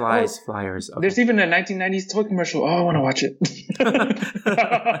 Dragonflies, Flyers. Okay. There's even a 1990s toy commercial. Oh, I want to watch it.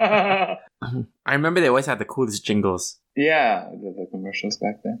 I remember they always had the coolest jingles. Yeah, the commercials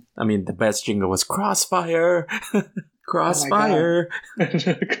back then. I mean, the best jingle was Crossfire. Crossfire. Oh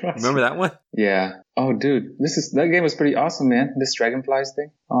Remember that one? Yeah. Oh, dude, that game was pretty awesome, man. This Dragonflies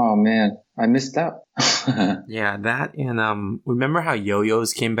thing. Oh man, I missed out. Yeah, that and remember how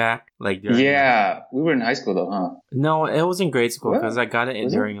yo-yos came back? Like yeah, we were in high school though, huh? No, it was in grade school because I got it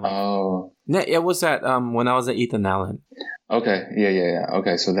during. Oh. No, it was at when I was at Ethan Allen. Okay. Yeah.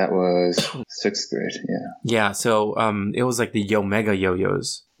 Okay, so that was 6th grade. Yeah. Yeah. So it was like the Yo Mega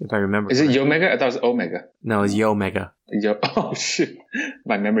yo-yos, if I remember. Is it Yo Mega? I thought it was Omega. No, it's Yo Mega. Oh shoot!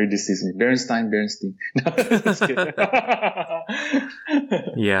 My memory deceives me. Berenstein. No, just kidding.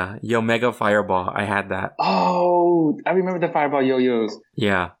 Yeah, Yo Mega Fireball. I had that. Oh, I remember the Fireball yo-yos.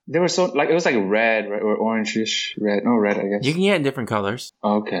 Yeah, they were so it was like red, right, or orangish red. No, red, I guess. You can get in different colors.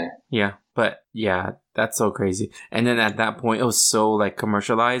 Okay. Yeah, but yeah, that's so crazy. And then at that point, it was so like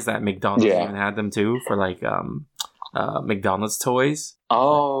commercialized that McDonald's even had them too for like McDonald's toys.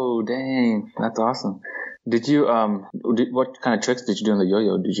 Oh, dang, that's awesome. Did you what kind of tricks did you do on the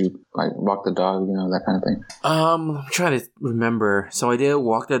yo-yo? Did you like walk the dog, that kind of thing? I'm trying to remember. So I did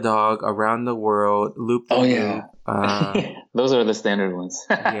walk the dog around the world, loop the loop. Those are the standard ones.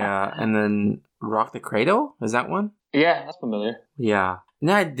 Yeah, and then rock the cradle. Is that one? Yeah, that's familiar. Yeah, and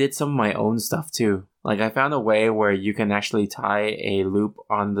then I did some of my own stuff too. Like I found a way where you can actually tie a loop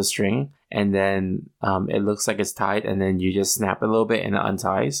on the string, and then it looks like it's tied, and then you just snap it a little bit and it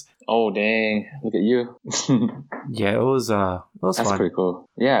unties. Oh dang! Look at you. Yeah, it was That's fun. Pretty cool.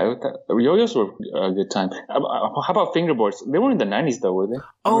 Yeah, yo-yos were a good time. How about fingerboards? They weren't in the 90s though, were they?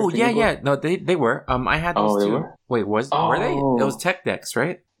 Oh yeah. No, they were. I had those too. Were? Wait, were they? It was Tech Decks,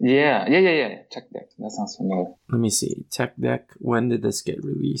 right? Yeah. Tech Deck. That sounds familiar. Let me see. Tech Deck. When did this get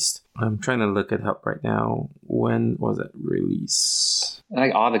released? I'm trying to look it up right now. When was it released?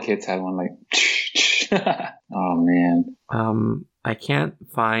 Like all the kids had one. Like, oh man. I can't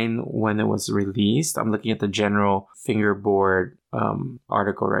find when it was released. I'm looking at the general fingerboard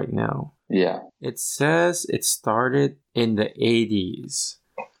article right now. Yeah. It says it started in the 80s.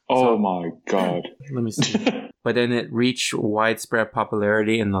 Oh my god. Let me see. But then it reached widespread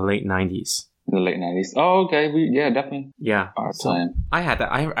popularity in the late 90s. In the late 90s. Oh, okay. Definitely. Yeah. Our time. I had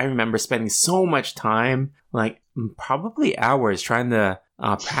that. I remember spending so much time, like probably hours, trying to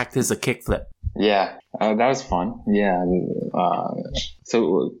practice a kickflip. Yeah. That was fun. Yeah.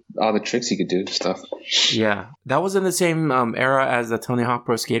 So all the tricks you could do, stuff. Yeah. That was in the same era as the Tony Hawk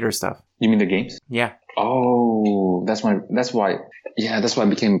Pro Skater stuff. You mean the games? Yeah. Oh, that's why. Yeah, that's why it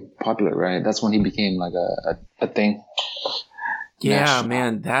became popular, right? That's when he became like a thing. Yeah, National.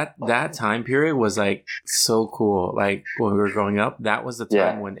 man, that time period was like so cool. Like when we were growing up, that was the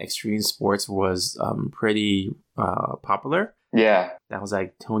time when extreme sports was pretty popular. Yeah. That was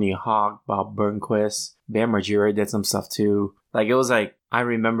like Tony Hawk, Bob Burnquist, Bam Margera did some stuff too. Like it was like I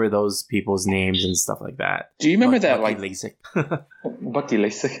remember those people's names and stuff like that. Do you remember that Bucky like LASIK? Bucky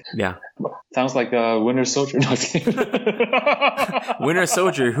LASIK? Yeah. Sounds like a Winter Soldier. No, Winter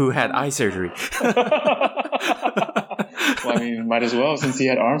Soldier who had eye surgery. Well, I mean, might as well since he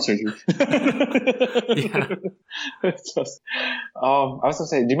had arm surgery. Yeah. I was gonna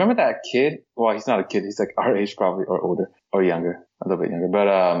say, do you remember that kid? Well, he's not a kid. He's like our age probably, or older, or younger, a little bit younger. But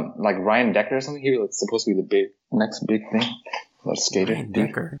like Ryan Decker or something. He was supposed to be the next big thing. That skater. Ryan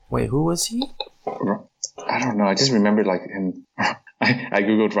Decker. Wait, who was he? I don't know. I just remembered like him. I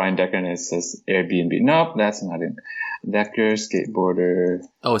googled Ryan Decker and it says Airbnb. Nope, that's not it. Decker, skateboarder.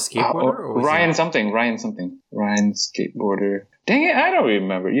 Oh, a skateboarder? Or was Ryan it- something. Ryan skateboarder. Dang it, I don't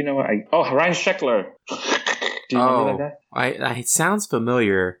remember. You know what? Ryan Sheckler. Do you remember that guy? It sounds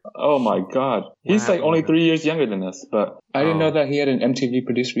familiar. Oh my god. He's like only 3 years younger than us, but I didn't know that he had an MTV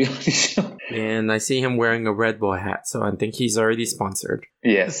produced reality show. And I see him wearing a Red Bull hat, so I think he's already sponsored.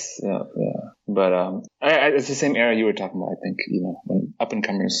 Yes, yeah. But it's the same era you were talking about, I think, when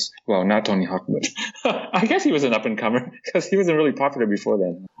up-and-comers, well, not Tony Hawk, but I guess he was an up-and-comer because he wasn't really popular before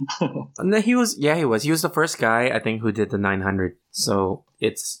then. No, he was. He was the first guy, I think, who did the 900. So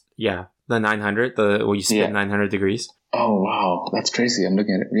it's, the 900, where you spin 900 degrees. Oh, wow. That's crazy. I'm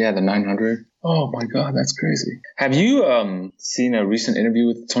looking at it. Yeah, the 900. Oh, my God. That's crazy. Have you seen a recent interview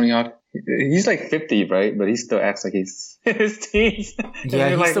with Tony Hawk? He's like 50, right? But he still acts like he's in his teens.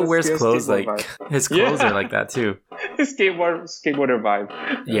 Yeah, he still wears clothes like... vibe. His clothes are like that, too. His skateboarder vibe.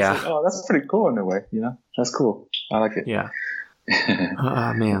 Yeah. Like, that's pretty cool in a way, That's cool. I like it. Yeah.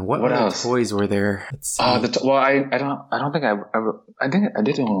 Man, what other else? toys were there? I don't think I think I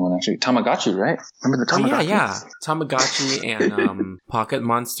did own one actually. Tamagotchi, right? Remember the Tamagotchi? Yeah. Tamagotchi and Pocket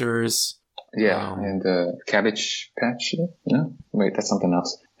Monsters. Yeah, and Cabbage Patch. Yeah. Wait, that's something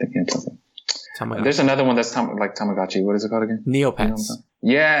else. Thinking of something. Tamagotchi. There's another one that's like Tamagotchi. What is it called again? Neopets.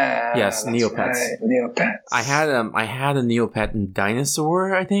 Yeah. Yes, Neopets. Right. Neopets. I had a Neopet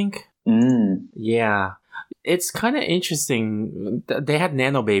dinosaur, I think. Yeah. It's kind of interesting. They had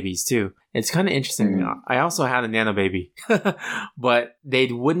nano babies too. It's kind of interesting. I also had a nano baby, but they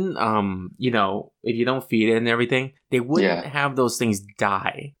wouldn't, if you don't feed it and everything, they wouldn't have those things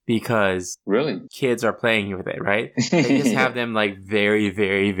die because really kids are playing with it, right? They just have them like very,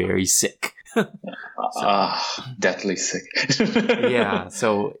 very, very sick. Deathly sick. Yeah,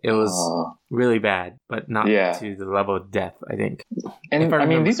 so it was really bad, but not to the level of death, I think. And I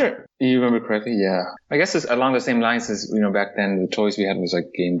mean, these are, you remember correctly? Yeah. I guess it's along the same lines as, back then the toys we had was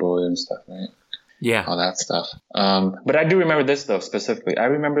like Game Boy and stuff, right? Yeah. All that stuff. But I do remember this though, specifically. I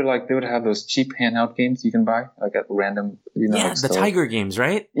remember like they would have those cheap handheld games you can buy, like at random, the store. Tiger games,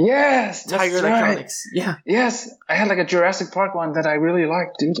 right? Yes. Tiger Electronics. Right. Yeah. Yes. I had like a Jurassic Park one that I really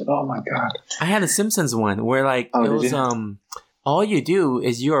liked, dude. Oh my God. I had a Simpsons one where like it was, all you do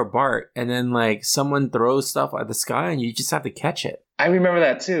is you're Bart and then like someone throws stuff at the sky and you just have to catch it. I remember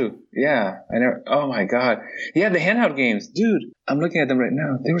that too. Yeah. Oh my God. Yeah. The handheld games, dude. I'm looking at them right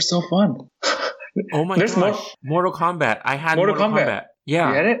now. They were so fun. Oh my gosh. Mortal Kombat. I had Mortal Kombat. Yeah.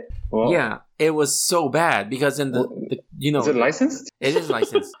 You had it? Well, yeah. It was so bad because in is it licensed? It is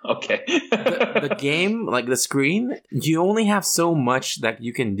licensed. Okay. the game, like the screen, you only have so much that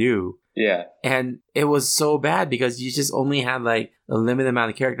you can do. Yeah. And it was so bad because you just only had like a limited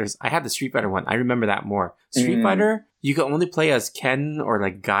amount of characters. I had the Street Fighter one. I remember that more. Street Fighter, you can only play as Ken or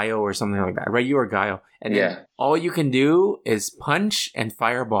like Gaio or something like that, right? You or Gaio. And then all you can do is punch and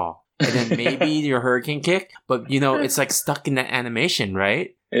fireball. And then maybe your Hurricane Kick. But, it's like stuck in that animation,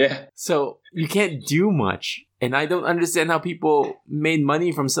 right? Yeah. So you can't do much. And I don't understand how people made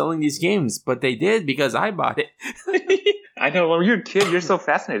money from selling these games. But they did because I bought it. I know. When you're a kid, you're so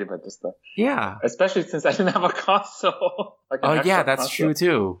fascinated by this stuff. Yeah. Especially since I didn't have a console. That's console. true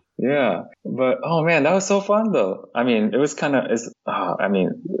too. Yeah. But, oh man, that was so fun though. I mean, it was kind of,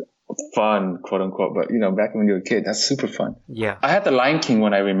 fun, quote unquote, but back when you were a kid, that's super fun. Yeah. I had the Lion King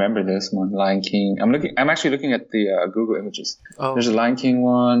one. I remember this one, Lion King. I'm actually looking at the Google images. Oh. There's a Lion King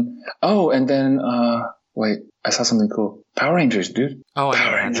one. Oh, and then wait, I saw something cool. Power Rangers, dude. Oh,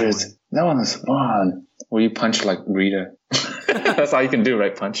 Power Rangers. That one was fun. Where you punch like Rita. That's all you can do,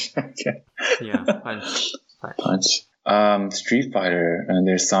 right? Punch. Okay. Yeah. Punch. Street Fighter, and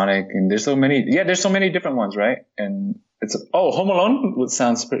there's Sonic, and there's so many. Yeah, there's so many different ones, right? And Home Alone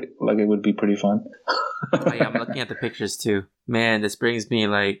sounds pretty like it would be pretty fun. I'm looking at the pictures too. Man, this brings me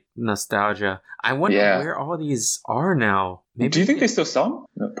like nostalgia. I wonder where all these are now. Maybe do you think they still sell them?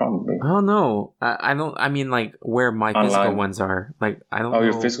 No, probably. I don't know. I don't. I mean, like where my physical ones are. Like I don't. Oh, know.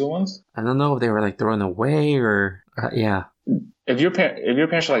 Your physical ones? I don't know if they were like thrown away or yeah. If your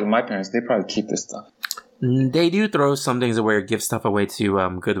parents are like my parents, they probably keep this stuff. They do throw some things away or give stuff away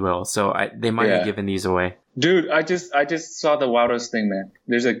to Goodwill, so they might have given these away. Dude, I just saw the wildest thing, man.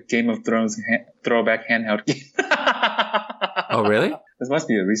 There's a Game of Thrones throwback handheld game. Oh, really? This must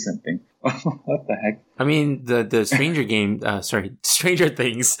be a recent thing. What the heck? I mean, the Stranger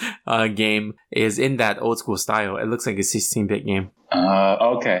Things game is in that old school style. It looks like a 16-bit game.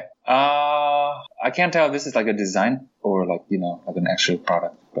 Okay. I can't tell if this is like a design or like an actual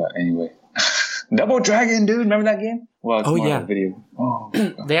product. But anyway. Double Dragon, dude. Remember that game? Well, it's more of a video. Oh,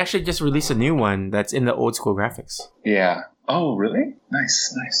 they actually just released a new one that's in the old school graphics. Yeah. Oh, really?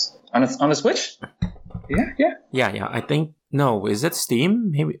 Nice. On the Switch? Yeah. I think no. Is it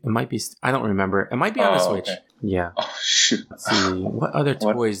Steam? Maybe it might be. I don't remember. It might be on the Switch. Okay. Yeah. Oh shoot. Let's see what other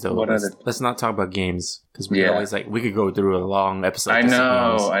toys though. Let's not talk about games because we always we could go through a long episode. I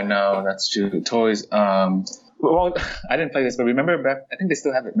know. That's true. Toys. Well, I didn't play this, but remember back? I think they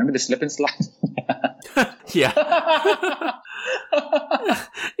still have it. Remember the slip and slide? Yeah.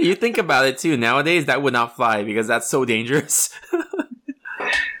 You think about it too. Nowadays, that would not fly because that's so dangerous.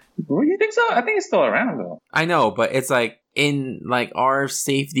 You think so? I think it's still around though. I know, but it's like in like our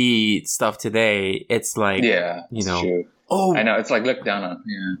safety stuff today. It's like True. Oh, I know. It's like looked down on.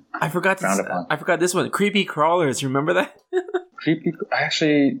 Yeah. I forgot this one. Creepy crawlers. Remember that? Creepy. I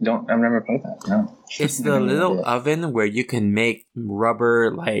actually don't. I've never played that. No. It's the little oven where you can make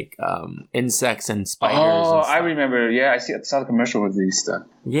rubber like insects and spiders. Oh, and stuff. I remember. Yeah, I saw the commercial with these stuff.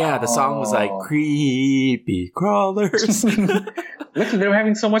 Yeah, the song was like creepy crawlers. Look, they were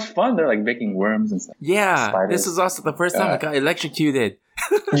having so much fun. They're like making worms and stuff. Yeah, spiders. This was also the first time I got electrocuted.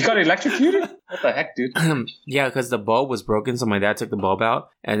 You got electrocuted? What the heck, dude? Yeah, because the bulb was broken, so my dad took the bulb out,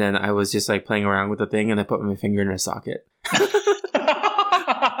 and then I was just like playing around with the thing, and I put my finger in a socket.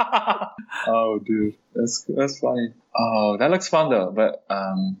 Oh, dude, that's funny. Oh, that looks fun though. But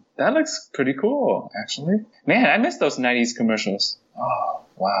that looks pretty cool, actually. Man, I miss those '90s commercials. Oh,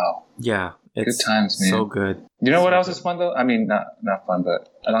 wow. Yeah, it's good times, man. So good. You know what else is fun though? I mean, not fun,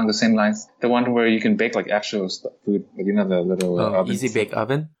 but along the same lines, the one where you can bake like actual food, like the little oven. Easy Bake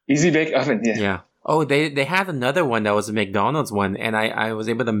Oven. Easy Bake Oven, yeah. Yeah. Oh, they had another one that was a McDonald's one, and I was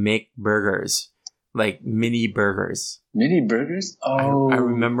able to make burgers, like mini burgers. Mini burgers? Oh, I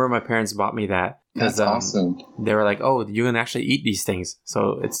remember my parents bought me that. That's awesome. They were like, "Oh, you can actually eat these things,"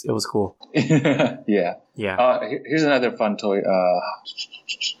 so it was cool. Yeah. Here's another fun toy.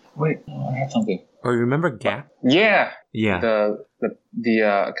 Wait, I have something. Oh, you remember Gap? Yeah. Yeah.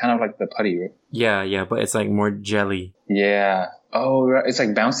 The kind of like the putty, right? Yeah, but it's like more jelly. Yeah. Oh, right. It's like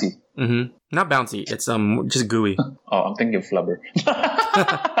bouncy. Mm-hmm. Not bouncy. It's just gooey. Oh, I'm thinking of flubber.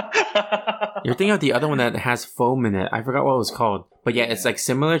 You're thinking of the other one that has foam in it. I forgot what it was called. But yeah, it's like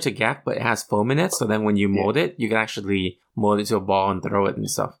similar to Gap, but it has foam in it. So then when you mold it, you can actually mold it to a ball and throw it and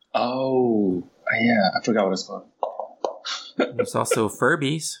stuff. Oh, yeah. I forgot what it's called. There's also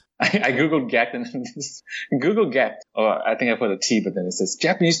Furbies. I googled Gap and Google Gap. Oh, I think I put a T, but then it says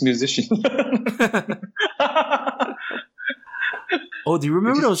Japanese musician. Oh, do you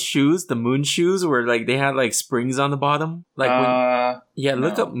remember those shoes, the moon shoes, where like they had like springs on the bottom? Like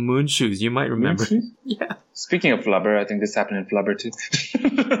look up moon shoes. You might remember. Yeah. Speaking of flubber, I think this happened in Flubber too.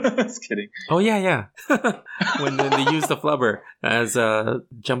 Just kidding. Oh yeah. when they use the flubber as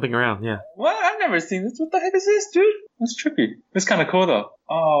jumping around. Yeah. What? I've never seen this. What the heck is this, dude? That's trippy. It's kind of cool though.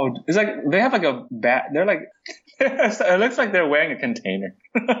 Oh, it's like they have like a bat. They're like, it looks like they're wearing a container.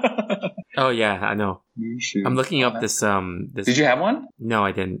 Oh yeah, I know. I'm looking up this. Did you have one? No,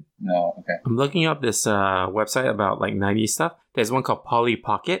 I didn't. No. Okay. I'm looking up this website about like 90s stuff. There's one called Polly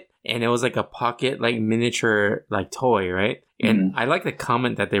Pocket, and it was like a pocket like miniature like toy, right? And I like the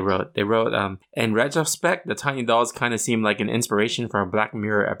comment that they wrote. They wrote, in retrospect, the tiny dolls kind of seem like an inspiration for a Black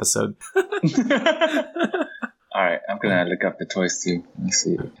Mirror episode. All right, I'm gonna look up the toys too. Let's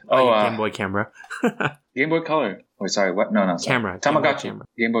see. Game Boy camera. Game Boy Color. Oh, sorry. What? No. Sorry. Camera. Tamagotchi. Camera.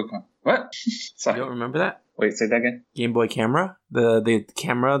 Game Boy Color. What? Sorry. You don't remember that? Wait, say that again. Game Boy camera. The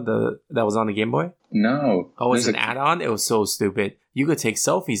camera that was on the Game Boy. No. Oh, it's an add-on. It was so stupid. You could take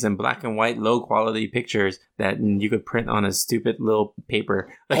selfies in black and white, low quality pictures that you could print on a stupid little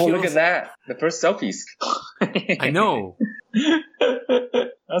paper. Like, look at that! The first selfies. I know.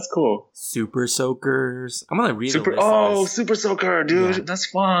 That's cool. Super Soakers. I'm gonna read. Super Soaker, dude, yeah. That's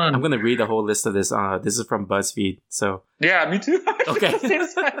fun. I'm gonna read the whole list of this. This is from BuzzFeed. So yeah, me too. Okay.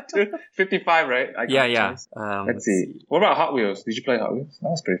 55, right? Yeah. Let's see. What about Hot Wheels? Did you play Hot Wheels? That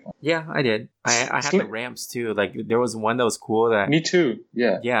was pretty fun. Yeah, I did. I had the ramps too. Like there was one that was cool that. Me too.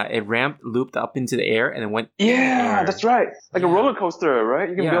 Yeah. Yeah, it looped up into the air and it went. Yeah, that's right. Like a roller coaster, right?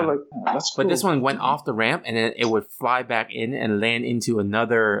 You can build like. That's cool. But this one went off the ramp and then it would fly back in and land into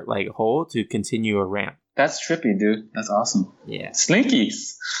another like hole to continue a ramp. That's trippy, dude. That's awesome. Yeah.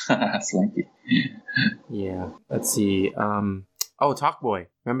 Slinkies. Slinky. Yeah. Let's see. Talk Boy.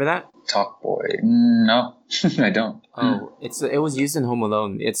 Remember that? Talk Boy. No, I don't. Oh, it was used in Home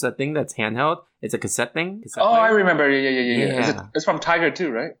Alone. It's a thing that's handheld. It's a cassette thing. I remember. Yeah. It's from Tiger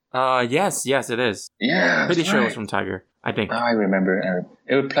too, right? Yes, it is. Yeah. Pretty sure it was from Tiger. I think. I remember.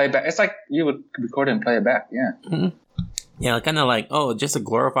 It would play back. It's like you would record it and play it back. Yeah. Mm-hmm. Yeah, kind of like, just a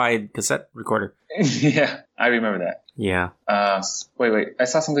glorified cassette recorder. Yeah, I remember that. Yeah. Wait. I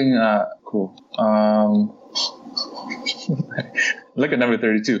saw something cool. Look at number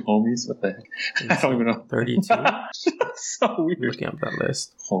 32, homies. What the heck? I don't even know. 32? So weird. Looking up that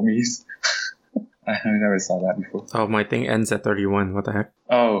list. Homies. I never saw that before. Oh, my thing ends at 31. What the heck?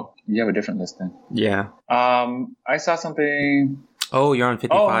 Oh, you have a different list then. Yeah. I saw something. Oh, you're on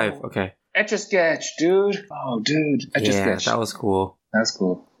 55. Oh. Okay. Etch-a-Sketch, dude. Oh, dude. Yeah, Etch-a-Sketch. that was cool. That's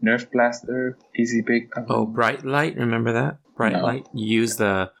cool. Nerf Blaster, Easy Bake Oven. Oh, Bright Light. Remember that? Bright No. Light. You use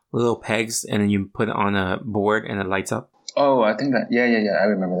the little pegs and then you put it on a board and it lights up. Oh, I think that. Yeah. I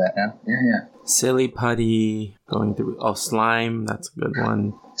remember that now. Yeah. Silly Putty. Going through. Oh, Slime. That's a good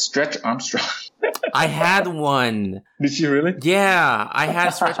one. Stretch Armstrong. I had one. Did you really? Yeah, I had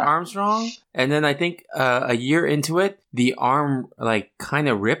Stretch Armstrong, and then I think a year into it, the arm like kind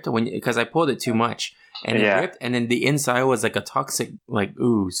of ripped because I pulled it too much, and it ripped, and then the inside was like a toxic like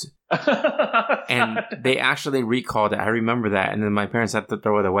ooze, and they actually recalled it. I remember that, and then my parents had to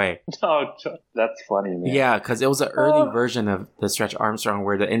throw it away. Oh, that's funny, man. Yeah, because it was an early version of the Stretch Armstrong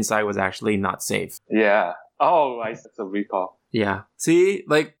where the inside was actually not safe. Yeah. Oh, it's a recall. Yeah. See,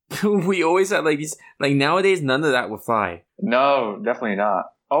 like we always had like these. Like nowadays, none of that would fly. No, definitely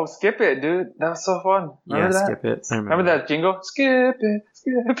not. Oh, Skip It, dude. That was so fun. Remember that? Skip It. I Remember that jingle? Skip it,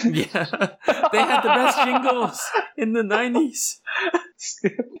 skip it. Yeah. They had the best jingles in the 90s.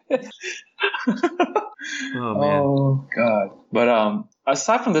 Skip it. Oh, man. Oh, God. But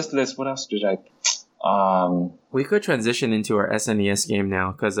aside from this list, what else did I... We could transition into our SNES game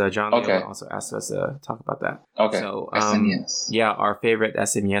now because John Leo Okay. also asked us to talk about that. Okay. So, SNES. yeah, our favorite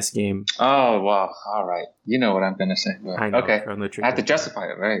SNES game. Oh, wow. All right. You know what I'm going to say. But, I know. okay. Chrono I Trigger. have to justify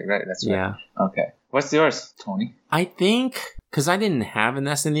it. Right. That's right. Yeah. Okay. What's yours, Tony? I think, because I didn't have an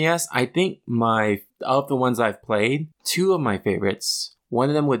SNES, I think of the ones I've played, two of my favorites, one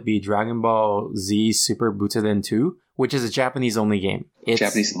of them would be Dragon Ball Z Super Butoden 2, which is a Japanese-only game.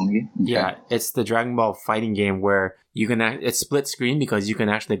 Japanese only? Okay. Yeah, it's the Dragon Ball fighting game where you can it's split screen because you can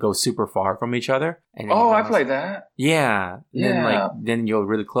actually go super far from each other. And then Oh, you I can played that. Yeah. Yeah. Then you're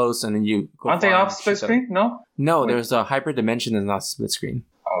really close and then you go Aren't they far off and split shoot them. screen? No? No, Wait. there's a hyper dimension and not split screen.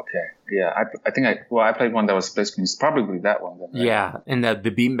 Okay. Yeah. I think I played one that was split screen. It's probably that one then. Right? Yeah, and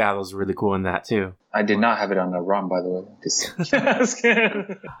the beam battle is really cool in that too. I did not have it on the ROM, by the way. Just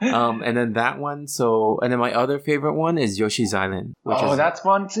kidding. And then that one. And then my other favorite one is Yoshi's Island. Oh, that's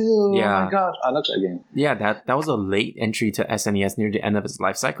fun too. Yeah. Oh my gosh. I love that game. Yeah, that was a late entry to SNES near the end of its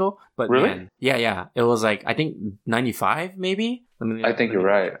life cycle. But Really? man, yeah. It was like, I think 95 maybe? I think you're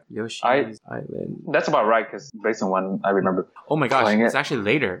right. Yoshi's Island. That's about right, because based on when I remember. Oh my gosh, playing it's it. actually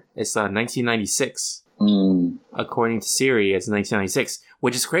later. It's 1996. Mm. According to Siri, it's 1996,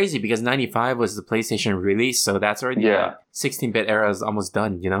 which is crazy because 95 was the PlayStation release, so that's already Yeah. 16-bit era is almost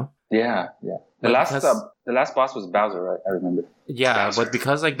done, you know? Yeah. The last boss was Bowser, right? I remember. Yeah, Bowser. but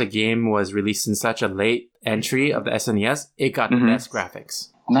because like the game was released in such a late entry of the SNES, it got the Mhm. best graphics.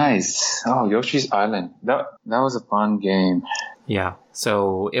 Nice. Oh, Yoshi's Island. That was a fun game. Yeah,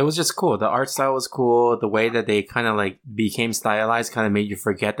 so it was just cool. The art style was cool. The way that they kind of like became stylized kind of made you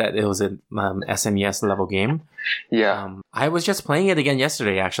forget that it was an SNES level game. Yeah. I was just playing it again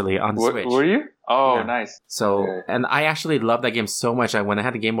yesterday, actually, on the Switch. Were you? Oh, Yeah. nice. So, Okay. and I actually love that game so much that when I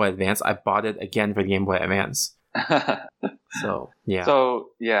had the Game Boy Advance, I bought it again for the Game Boy Advance. So, yeah. So,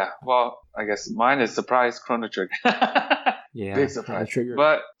 yeah. Well, I guess mine is Surprise Chrono Trigger. yeah. Big surprise. Trigger.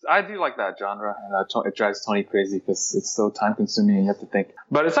 But I do like that genre, and it drives Tony crazy because it's so time consuming and you have to think.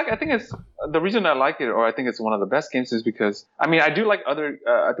 But it's like, I think it's the reason I like it, or I think it's one of the best games, is because I mean I do like other.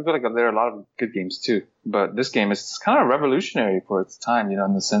 I feel like there are a lot of good games too, but this game is kind of revolutionary for its time, you know,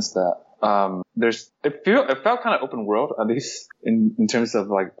 in the sense that it felt kind of open world, at least in terms of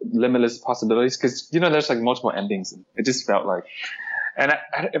like limitless possibilities, because you know there's like multiple endings. It just felt like. And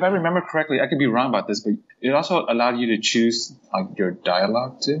if I remember correctly, I could be wrong about this, but it also allowed you to choose like your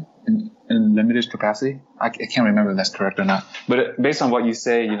dialogue too in limited capacity. I can't remember if that's correct or not. But based on what you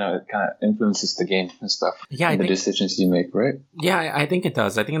say, you know, it kind of influences the game and stuff. Yeah, and the decisions you make, right? Yeah, I think it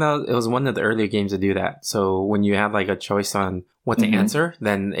does. I think it was one of the earlier games to do that. So when you have like a choice on what to answer,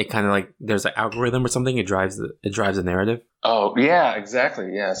 then it kind of like there's an algorithm or something. It drives the narrative. Oh yeah,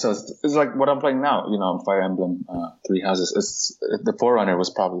 exactly. Yeah, so it's like what I'm playing now. You know, Fire Emblem Three Houses. It's the forerunner was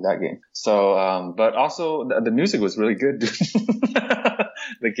probably that game. So, but also the music was really good.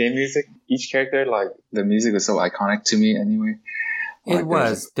 The game music, each character, like the music was so iconic to me. Anyway, It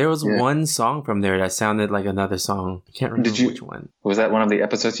was. There was yeah. one song from there that sounded like another song. I can't remember which one. Was that one of the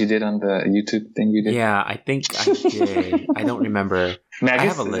episodes you did on the YouTube thing you did? Yeah, I think I did. I don't remember. Magus? I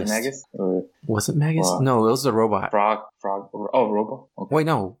have a Is it list. Magus? Or Was it Magus? Wow. No, it was the robot. Frog? Oh, Robo? Okay. Wait,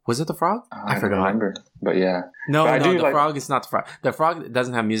 no. Was it the frog? I forgot. don't remember. But yeah. No, But I do the like- frog is not the frog. The frog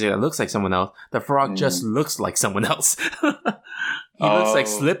doesn't have music that looks like someone else. The frog just looks like someone else. He looks like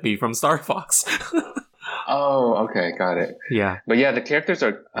Oh. Slippy from Star Fox. Oh, okay, got it. Yeah. But yeah, the characters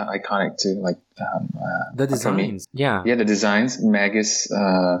are iconic too. Like The for me. designs. Yeah. Yeah, the designs. Magus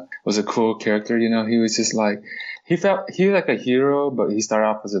was a cool character. You know, he was just like he was like a hero, but he started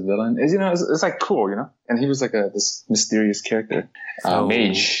off as a villain. It's like cool, you know. And he was like this mysterious character, So-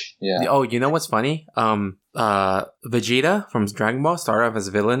 mage. Yeah. Oh, you know what's funny? Vegeta from Dragon Ball started off as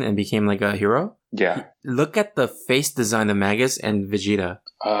a villain and became like a hero. Yeah. Look at the face design of Magus and Vegeta.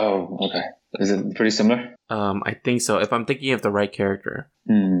 Oh, okay. Is it pretty similar? I think so. If I'm thinking of the right character,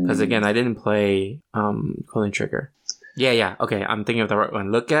 Hmm. because again, I didn't play Chrono Trigger. Yeah. Okay, I'm thinking of the right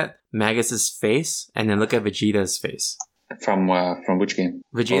one. Look at Magus's face, and then look at Vegeta's face. From which game?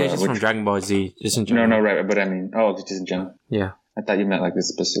 Vegeta Or is just from which- Dragon Ball Z, just in No, general. no, right. But I mean, just in general. Yeah. I thought you meant like a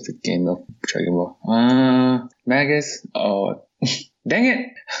specific game of Dragon Ball. Magus. Oh, dang it!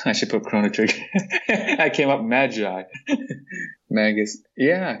 I should put Chrono Trigger. I came up Magi. Magus.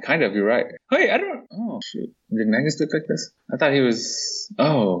 Yeah, kind of. You're right. Wait, I don't. Oh shoot! Did Magus look like this? I thought he was.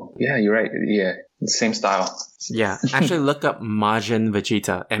 Oh, yeah. You're right. Yeah, same style. Yeah. Actually, look up Majin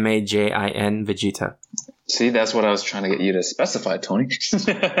Vegeta. Majin Vegeta. See, that's what I was trying to get you to specify, Tony.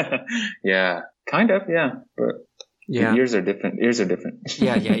 Yeah, kind of. Yeah, but Yeah. ears are different. Ears are different.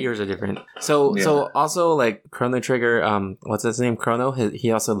 Yeah, ears are different. So Yeah. also like Chrono Trigger, what's his name? Chrono.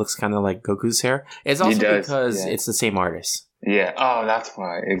 He also looks kind of like Goku's hair. It's also does, because yeah. it's the same artist. Yeah. Oh, that's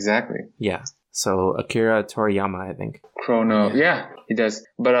why. Exactly. Yeah. So Akira Toriyama, I think. Chrono. Yeah, he does.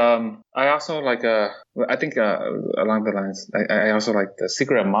 But I also like I think along the lines, I also like the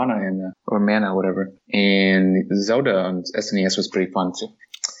Secret of Mana or Mana, whatever. And Zelda on SNES was pretty fun too.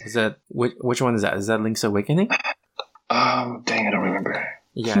 Is that which one is that? Is that Link's Awakening? Dang, I don't remember.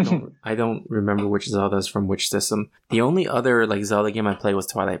 Yeah, I don't remember which Zelda's from which system. The only other like Zelda game I played was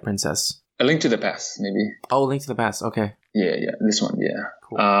Twilight Princess. A Link to the Past, maybe. Oh, Link to the Past. Okay. Yeah, this one, yeah.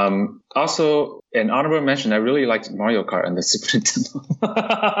 Cool. Also, an honorable mention, I really liked Mario Kart on the Super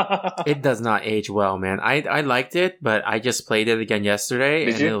Nintendo. It does not age well, man. I liked it, but I just played it again yesterday,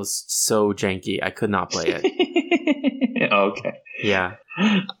 Did and you? it was so janky. I could not play it. Okay. Yeah.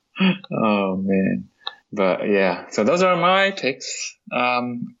 Oh, man. But yeah, so those are my takes.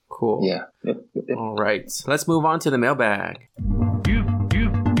 Cool. Yeah. Yep. All right. Let's move on to the mailbag.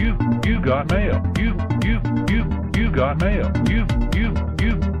 You got mail. You got mail.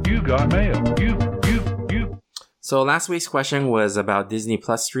 You got mail. You. So last week's question was about Disney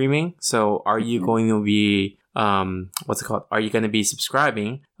Plus streaming. So are you going to be what's it called? Are you going to be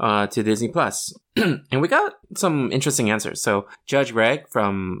subscribing to Disney Plus? And we got some interesting answers. So Judge Greg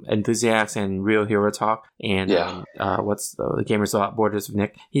from Enthusiasts and Real Hero Talk and Yeah. what's the Gamers Without Borders with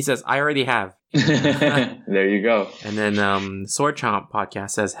Nick? He says, I already have. There you go. And then Sword Chomp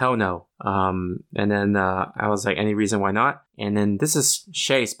podcast says, hell no. And then I was like, any reason why not? And then this is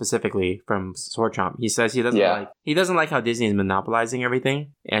Shay specifically from Sword Chomp. He says he doesn't like how Disney is monopolizing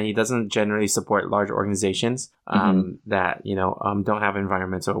everything, and he doesn't generally support large organizations that don't have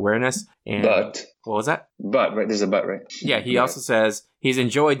environmental awareness. And But what was that? right, there's a but, right? Yeah, he also says he's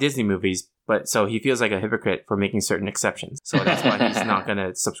enjoyed Disney movies, but so he feels like a hypocrite for making certain exceptions. So that's why he's not going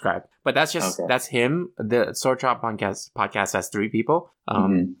to subscribe. But that's just, that's him. The Sword Chomp podcast has 3 people,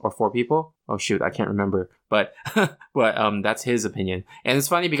 or 4 people. Oh shoot, I can't remember. But, that's his opinion. And it's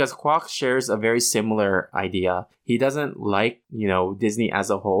funny because Quack shares a very similar idea. He doesn't like, Disney as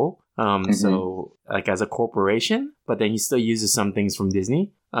a whole. So like as a corporation, but then he still uses some things from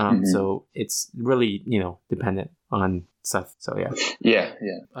Disney. So it's really, dependent on stuff. So yeah.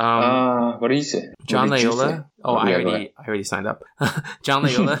 Yeah. What do you say? John What did you say? Layola. Oh, Yeah, I go ahead. already signed up. John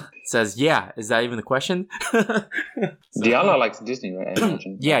Layola says, yeah. Is that even the question? Diala likes Disney, right? I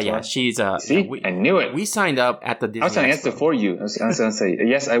imagine. Yeah. That's why. She's See, I knew it. we signed up at the Disney. I was going to Expo. answer for you. I was going to say,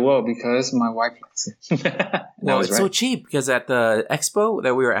 yes, I will, because my wife likes it. Well, it's so cheap because at the expo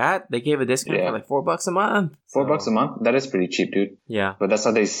that we were at, they gave a discount Yeah. for like $4 a month. $4 a month? That is pretty cheap, dude. Yeah. But that's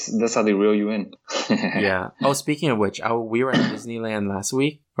how they reel you in. Yeah. Oh, speaking of which, we were at Disneyland last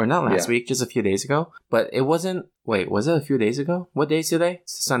week, or not last week, just a few days ago. But it wasn't. Wait, was it a few days ago? What day is today?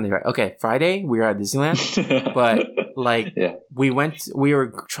 It's Sunday, right? Okay, Friday we were at Disneyland, but like we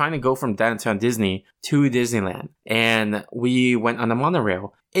were trying to go from downtown Disney to Disneyland, and we went on the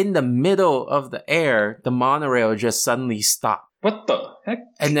monorail. In the middle of the air, the monorail just suddenly stopped. What the heck?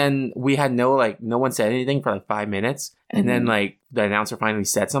 And then we had no one said anything for like 5 minutes. And then like the announcer finally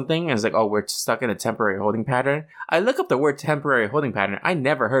said something and it's like, oh, we're stuck in a temporary holding pattern. I look up the word temporary holding pattern. I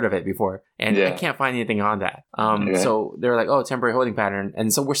never heard of it before. And I can't find anything on that. So they're like, oh, temporary holding pattern.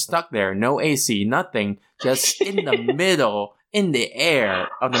 And so we're stuck there. No AC, nothing. Just in the middle. in the air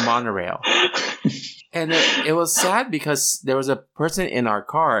of the monorail. And it was sad because there was a person in our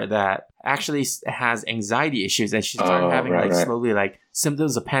car that actually has anxiety issues, and she started having slowly like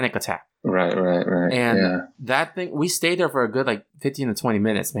symptoms of panic attack. Right. And that thing, we stayed there for a good like 15 to 20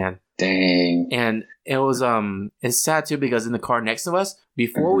 minutes, man. Dang. And it was it's sad too because in the car next to us,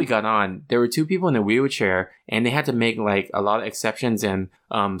 before we got on, there were two people in a wheelchair, and they had to make like a lot of exceptions and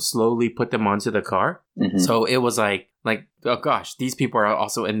slowly put them onto the car. Mm-hmm. So it was like oh gosh, these people are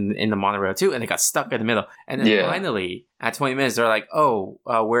also in the monorail too, and they got stuck in the middle. And then finally, at 20 minutes, they're like, "Oh,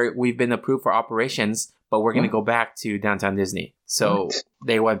 we've been approved for operations, but we're gonna go back to Downtown Disney." So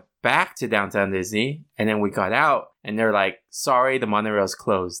they went back to Downtown Disney, and then we got out, and they're like, "Sorry, the monorail's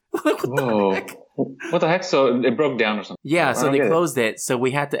closed." What the heck? So it broke down or something? Yeah, so they closed it. So we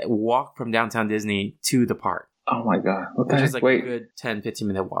had to walk from Downtown Disney to the park. Oh my god! Which is like a good 10-15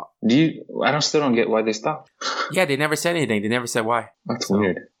 minute walk. Still don't get why they stopped. Yeah, they never said anything. They never said why. That's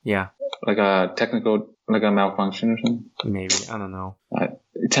weird. Yeah. Like a technical, like a malfunction or something? Maybe. I don't know.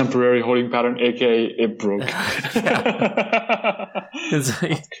 Temporary holding pattern, aka it broke. It's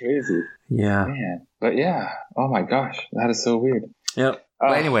like, that's crazy. Yeah. Man. But yeah. Oh my gosh. That is so weird. Yep.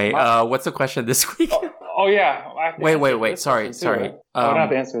 But anyway, what's the question this week? Oh yeah. Wait. Sorry. I don't have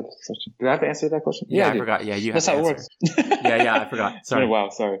to answer this question. Do I have to answer that question? Yeah, I forgot. Yeah, you have That's to how it answer. works. Yeah, I forgot. Sorry. Wow,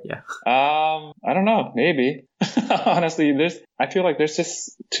 sorry. Yeah. I don't know. Maybe. Honestly, I feel like there's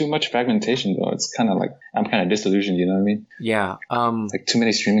just too much fragmentation though. It's kind of like, I'm kind of disillusioned, you know what I mean? Yeah. Like too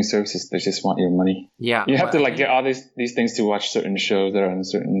many streaming services that just want your money. Yeah. You have to like get all these things to watch certain shows that are on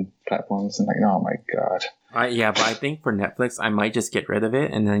certain platforms, and like, oh my god. But I think for Netflix, I might just get rid of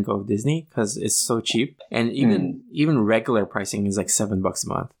it and then go with Disney because it's so cheap. And even regular pricing is like $7 a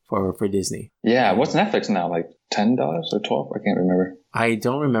month for Disney. Yeah. What's Netflix now? Like $10 or $12? I can't remember. I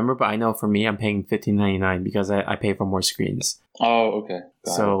don't remember, but I know for me, I'm paying $15.99 because I pay for more screens. Oh, okay.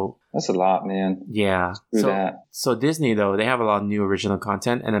 So that's a lot, man. Yeah. So Disney though, they have a lot of new original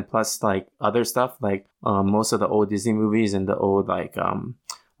content, and then plus like other stuff like most of the old Disney movies and the old like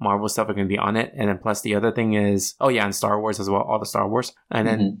Marvel stuff are going to be on it. And then plus the other thing is, and Star Wars as well, all the Star Wars. And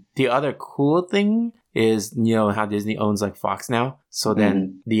then the other cool thing is, how Disney owns like Fox now. So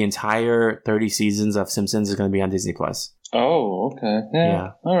then the entire 30 seasons of Simpsons is going to be on Disney Plus. Oh, okay.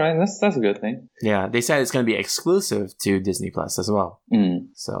 Yeah. All right. That's a good thing. Yeah. They said it's going to be exclusive to Disney Plus as well.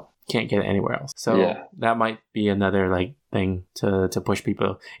 So can't get it anywhere else. So that might be another like thing to push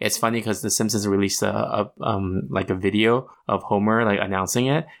people. It's funny because The Simpsons released a video of Homer like announcing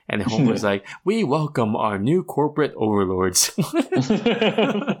it, and Homer's like, "We welcome our new corporate overlords."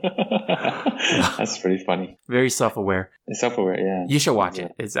 That's pretty funny. Very self-aware. Self-aware, yeah. You should watch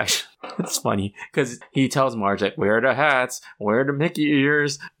it. It's funny because he tells Marge like, "Wear the hats, wear the Mickey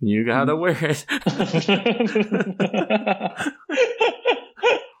ears. You gotta wear it."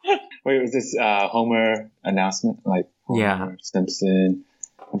 Wait, was this Homer announcement? Like Homer Simpson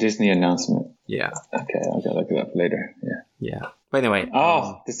Disney announcement? Yeah. Okay, I'll look it up later. Yeah. But anyway.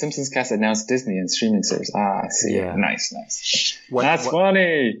 The Simpsons cast announced Disney and streaming service. I see. Yeah. Nice. That's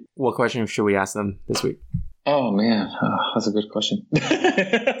funny. What question should we ask them this week? Oh, man. That's a good question.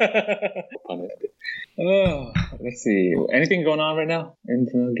 Let's see. Anything going on right now in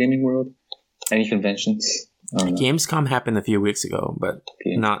the gaming world? Any conventions? Gamescom happened a few weeks ago, but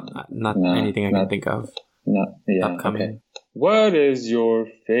not anything I can think of. Upcoming. Okay. What is your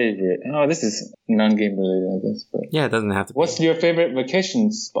favorite? Oh, this is non-game related, I guess. But yeah, it doesn't have to. What's your favorite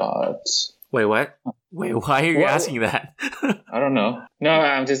vacation spot? Wait, what? Wait, why are you asking that? I don't know. No,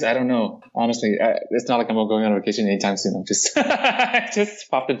 I don't know. Honestly, it's not like I'm going on vacation anytime soon. I'm just, it just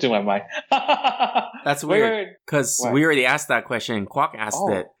popped into my mind. That's weird. Because we already asked that question. Quack asked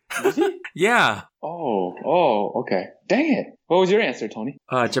it. Did he? Yeah. Oh, okay. Dang it. What was your answer, Tony?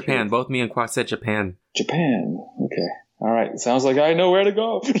 Japan. Both me and Quack said Japan. Japan. Okay. All right. Sounds like I know where to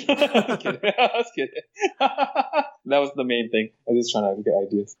go. I was kidding. That was the main thing. I was just trying to get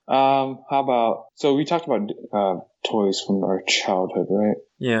ideas. How about, so we talked about toys from our childhood, right?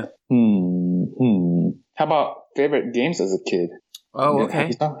 Yeah. How about favorite games as a kid? Oh,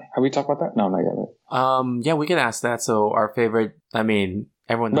 okay. Have we talked about that? No, not yet, right? Yeah, we can ask that. So our favorite, everyone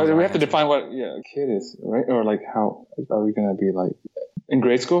knows. But we have to define what a kid is, right? Or like how are we going to be like in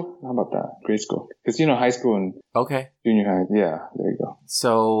grade school? How about that? Grade school. Because high school and junior high. Yeah, there you go.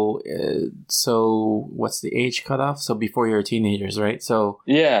 So what's the age cutoff? So before you're teenagers, right? So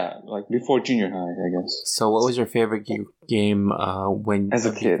yeah, like before junior high, I guess. So what was your favorite game when as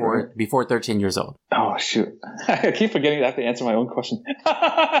a kid before 13 years old? Oh shoot! I keep forgetting that I have to answer my own question,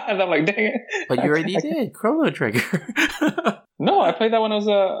 and I'm like, dang it! But you already did Chrono Trigger. No, I played that when I was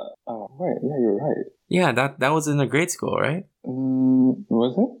wait, yeah, you're right. Yeah, that was in the grade school, right?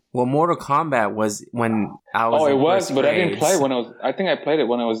 Was it? Well, Mortal Kombat was when I was. Oh, it in was, first but I didn't grade. play it when I was. I think I played it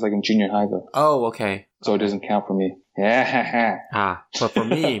when I was like in junior high though, Oh, okay. so it doesn't count for me. Yeah. But for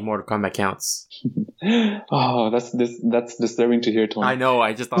me, Mortal Kombat counts. Oh, that's disturbing to hear, Tony. I know.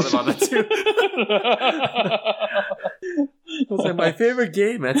 I just thought about that too. It was like my favorite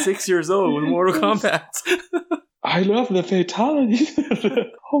game at 6 years old was Mortal Kombat. I love the fatalities.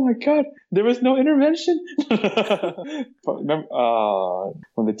 Oh my god, there was no intervention. Remember,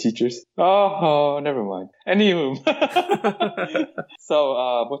 from the teachers. Oh, never mind. Anywho,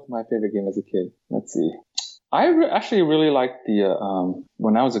 so what's my favorite game as a kid? Let's see. I actually really liked the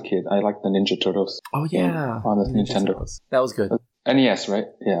when I was a kid. I liked the Ninja Turtles. Oh yeah, on the Nintendo. Turtles. That was good. NES, right?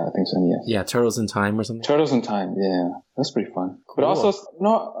 Yeah, I think so. NES. Yeah, Turtles in Time or something. Turtles in Time. Yeah, that's pretty fun. Cool. But also,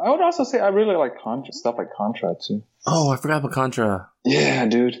 no, I would also say I really like Contra, stuff like Contra too. Oh, I forgot about Contra. Yeah,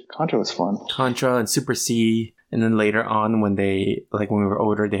 dude, Contra was fun. Contra and Super C, and then later on when we were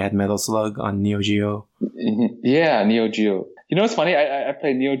older, they had Metal Slug on Neo Geo. Yeah, Neo Geo. You know what's funny? I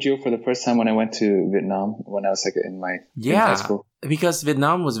played Neo Geo for the first time when I went to Vietnam when I was like in high school. Because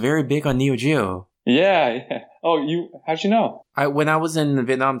Vietnam was very big on Neo Geo. Yeah. Oh, how'd you know? When I was in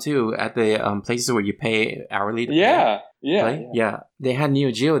Vietnam too, at the places where you pay hourly to Yeah. They had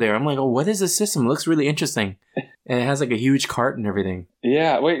Neo Geo there. I'm like, oh, what is this system? It looks really interesting. And it has like a huge cart and everything.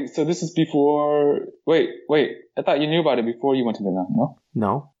 Yeah, wait, so this is before... Wait, I thought you knew about it before you went to Vietnam, no?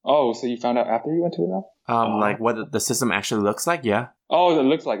 No. Oh, so you found out after you went to Vietnam? Like what the system actually looks like, yeah. Oh, it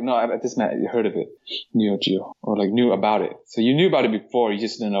looks like... No, I just meant you heard of it. Neo Geo. Or like knew about it. So you knew about it before, you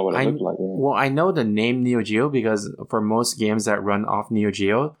just didn't know what it looked like. Right? Well, I know the name Neo Geo because for most games that run off Neo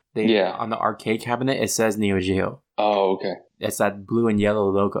Geo, on the arcade cabinet, it says Neo Geo. Oh, okay. It's that blue and yellow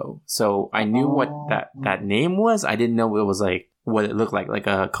logo. So I knew what that name was. I didn't know it was like what it looked like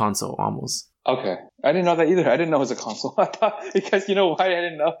a console almost. Okay. I didn't know that either. I didn't know it was a console. I thought, because you know why I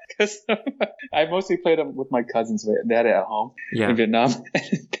didn't know? Because I mostly played them with my cousins. They had it at home in Vietnam.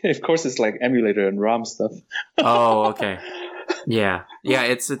 And of course, it's like emulator and ROM stuff. Oh, okay. Yeah. Yeah,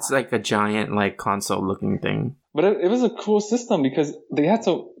 it's like a giant like console looking thing. But it was a cool system because they had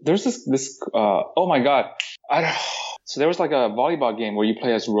there's this oh my god. So there was like a volleyball game where you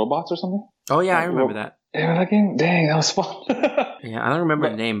play as robots or something. Oh yeah, I remember that. Yeah, that game? Dang, that was fun. Yeah, I don't remember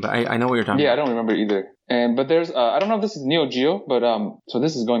the name, but I know what you're talking about. Yeah, I don't remember either. But there's, I don't know if this is Neo Geo, but, so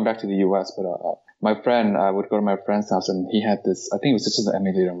this is going back to the US, but, my friend, I would go to my friend's house and he had this, I think it was just an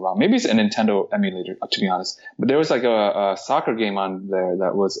emulator in ROM. Maybe it's a Nintendo emulator, to be honest. But there was like a soccer game on there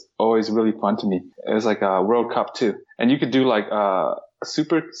that was always really fun to me. It was like a World Cup too. And you could do like,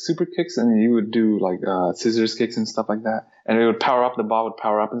 super kicks and you would do like, scissors kicks and stuff like that. And it would power up, the ball would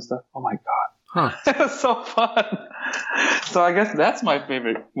power up and stuff. Oh my God. Huh. It was so fun. So I guess that's one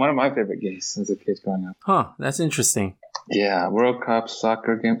of my favorite games as a kid growing up. Huh, that's interesting. Yeah, World Cup,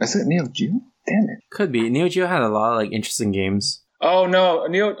 soccer game. Is it Neo Geo? Damn it. Could be. Neo Geo had a lot of like interesting games. Oh no,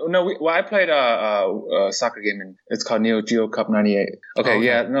 I played a soccer game and it's called Neo Geo Cup 98. Okay,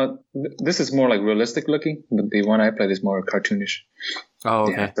 yeah, no, this is more like realistic looking, but the one I played is more cartoonish. Oh,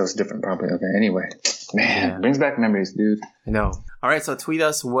 okay. Yeah, that was different probably. Okay, anyway. Man, brings back memories, dude. I know. All right, so tweet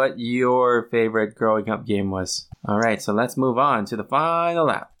us what your favorite growing up game was. All right, so let's move on to the final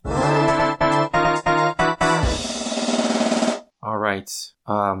lap. All right.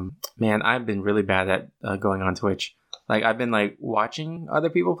 Man, I've been really bad at going on Twitch. Like, I've been like watching other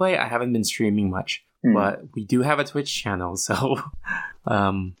people play. I haven't been streaming much, but we do have a Twitch channel, so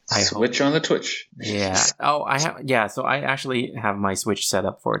Switch on the Twitch. Yeah. Oh, so I actually have my Switch set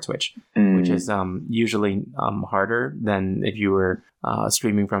up for Twitch, which is usually harder than if you were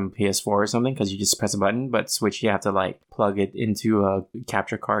streaming from PS4 or something, because you just press a button. But Switch, you have to like plug it into a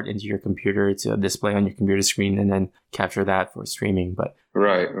capture card into your computer to display on your computer screen, and then capture that for streaming. But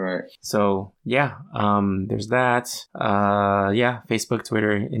right. So yeah, there's that. Yeah, Facebook,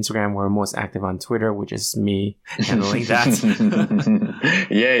 Twitter, Instagram. We're most active on Twitter, which is me handling that.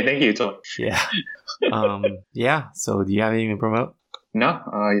 Yay, thank you, Tom. Yeah. Yeah. So do you have anything to promote? No,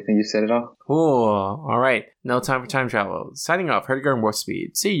 you think you said it all? Cool. All right. No time for time travel. Signing off. Herdiger and Warp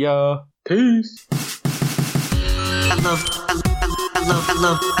Speed. See ya. Peace. I loved Power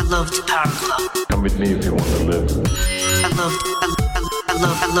Glove. Come with me if you want to live. I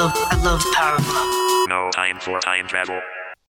loved Power Glove. No time for time travel.